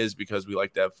 And it is because we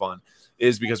like to have fun. It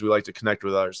is because we like to connect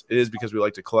with others. It is because we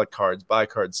like to collect cards, buy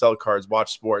cards, sell cards,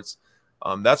 watch sports.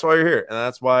 That's why you're here. And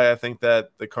that's why I think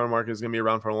that the card market is going to be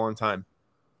around for a long time.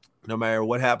 No matter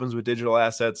what happens with digital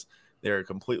assets, they're a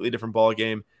completely different ball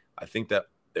game. I think that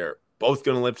they're both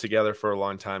going to live together for a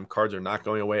long time. Cards are not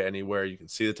going away anywhere. You can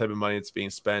see the type of money that's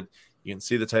being spent. You can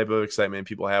see the type of excitement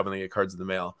people have when they get cards in the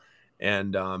mail.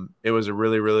 And it was a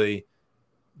really, really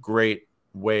great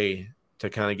way to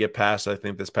kind of get past, I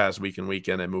think, this past week and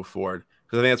weekend and move forward.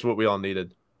 Because I think that's what we all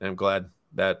needed. And I'm glad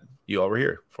that you all were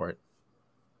here for it.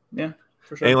 Yeah,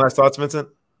 for sure. Any last thoughts, Vincent?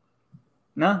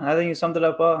 No, I think you summed it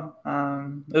up well.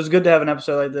 It was good to have an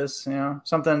episode like this,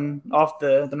 something off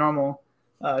the normal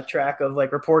track of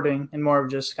like reporting and more of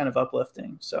just kind of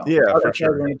uplifting. So yeah, for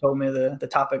sure. When you told me the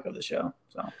topic of the show.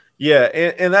 So yeah,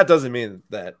 and that doesn't mean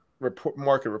that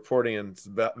market reporting and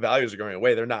values are going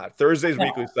away. They're not. Thursday's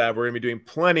Weekly Slab, we're going to be doing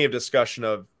plenty of discussion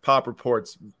of pop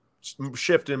reports,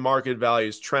 shift in market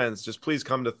values, trends. Just please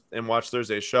come to and watch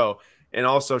Thursday's show. And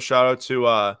also shout out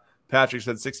to Patrick,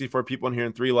 said 64 people in here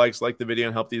and 3 likes. Like the video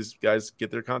and help these guys get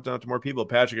their content out to more people.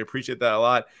 Patrick, I appreciate that a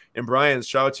lot. And Brian,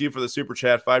 shout out to you for the super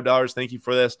chat, $5. Thank you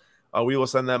for this. We will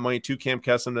send that money to Camp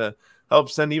Kesem to help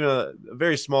send even a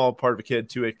very small part of a kid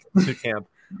to camp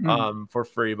for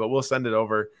free. But we'll send it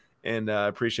over, and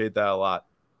appreciate that a lot.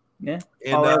 Yeah.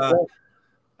 And I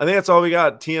think that's all we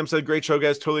got. TM said, great show,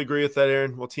 guys. Totally agree with that,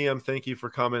 Aaron. Well, TM, thank you for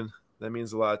coming. That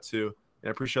means a lot, too. And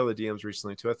I appreciate all the DMs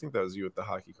recently, too. I think that was you with the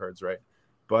hockey cards, right?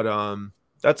 But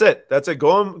that's it.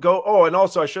 Go. Oh, and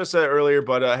also I should have said it earlier,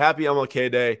 but happy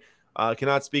MLK Day.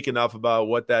 Cannot speak enough about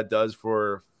what that does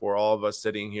for all of us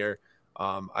sitting here.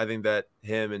 I think that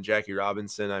him and Jackie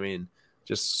Robinson, I mean,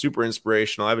 just super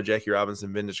inspirational. I have a Jackie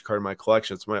Robinson vintage card in my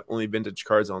collection. It's my only vintage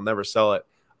cards. I'll never sell it.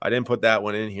 I didn't put that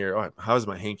one in here. Oh, how's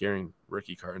my Hank Aaron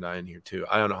rookie card not in here too?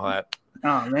 I don't know how that.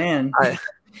 Oh man.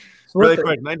 Really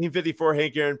quick, 1954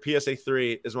 Hank Aaron PSA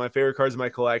 3 is my favorite cards in my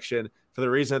collection for the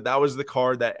reason that was the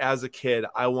card that as a kid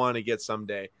I wanted to get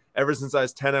someday. Ever since I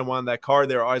was 10, I wanted that card.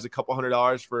 They were always a couple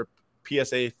 $100 for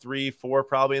PSA 3, 4,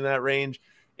 probably in that range.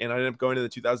 And I ended up going to the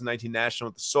 2019 National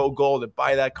with the Soul Gold to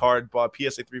buy that card, bought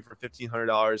PSA 3 for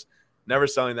 $1,500, never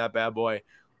selling that bad boy.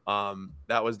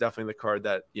 That was definitely the card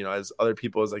that, as other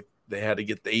people was like, they had to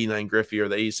get the 89 Griffey or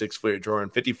the 86 Fleer Jordan.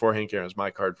 54 Hank Aaron was my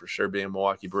card for sure, being a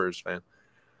Milwaukee Brewers fan.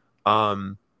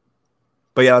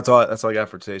 But yeah, that's all I got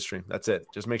for today's stream. That's it.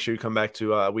 Just make sure you come back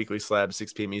to Weekly Slab,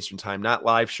 6 p.m. Eastern time. Not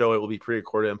live show. It will be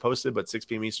pre-recorded and posted, but 6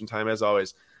 p.m. Eastern time, as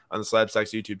always, on the Slab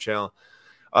Stacks YouTube channel.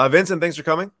 Vincent, thanks for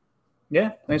coming.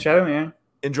 Yeah, thanks for having me, man.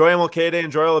 Enjoy MLK Day.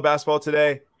 Enjoy all the basketball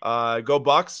today. Go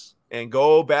Bucks and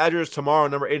go Badgers tomorrow,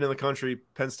 number 8 in the country.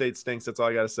 Penn State stinks. That's all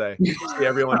I got to say. See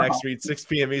everyone next week, 6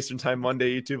 p.m. Eastern time,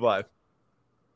 Monday, YouTube Live.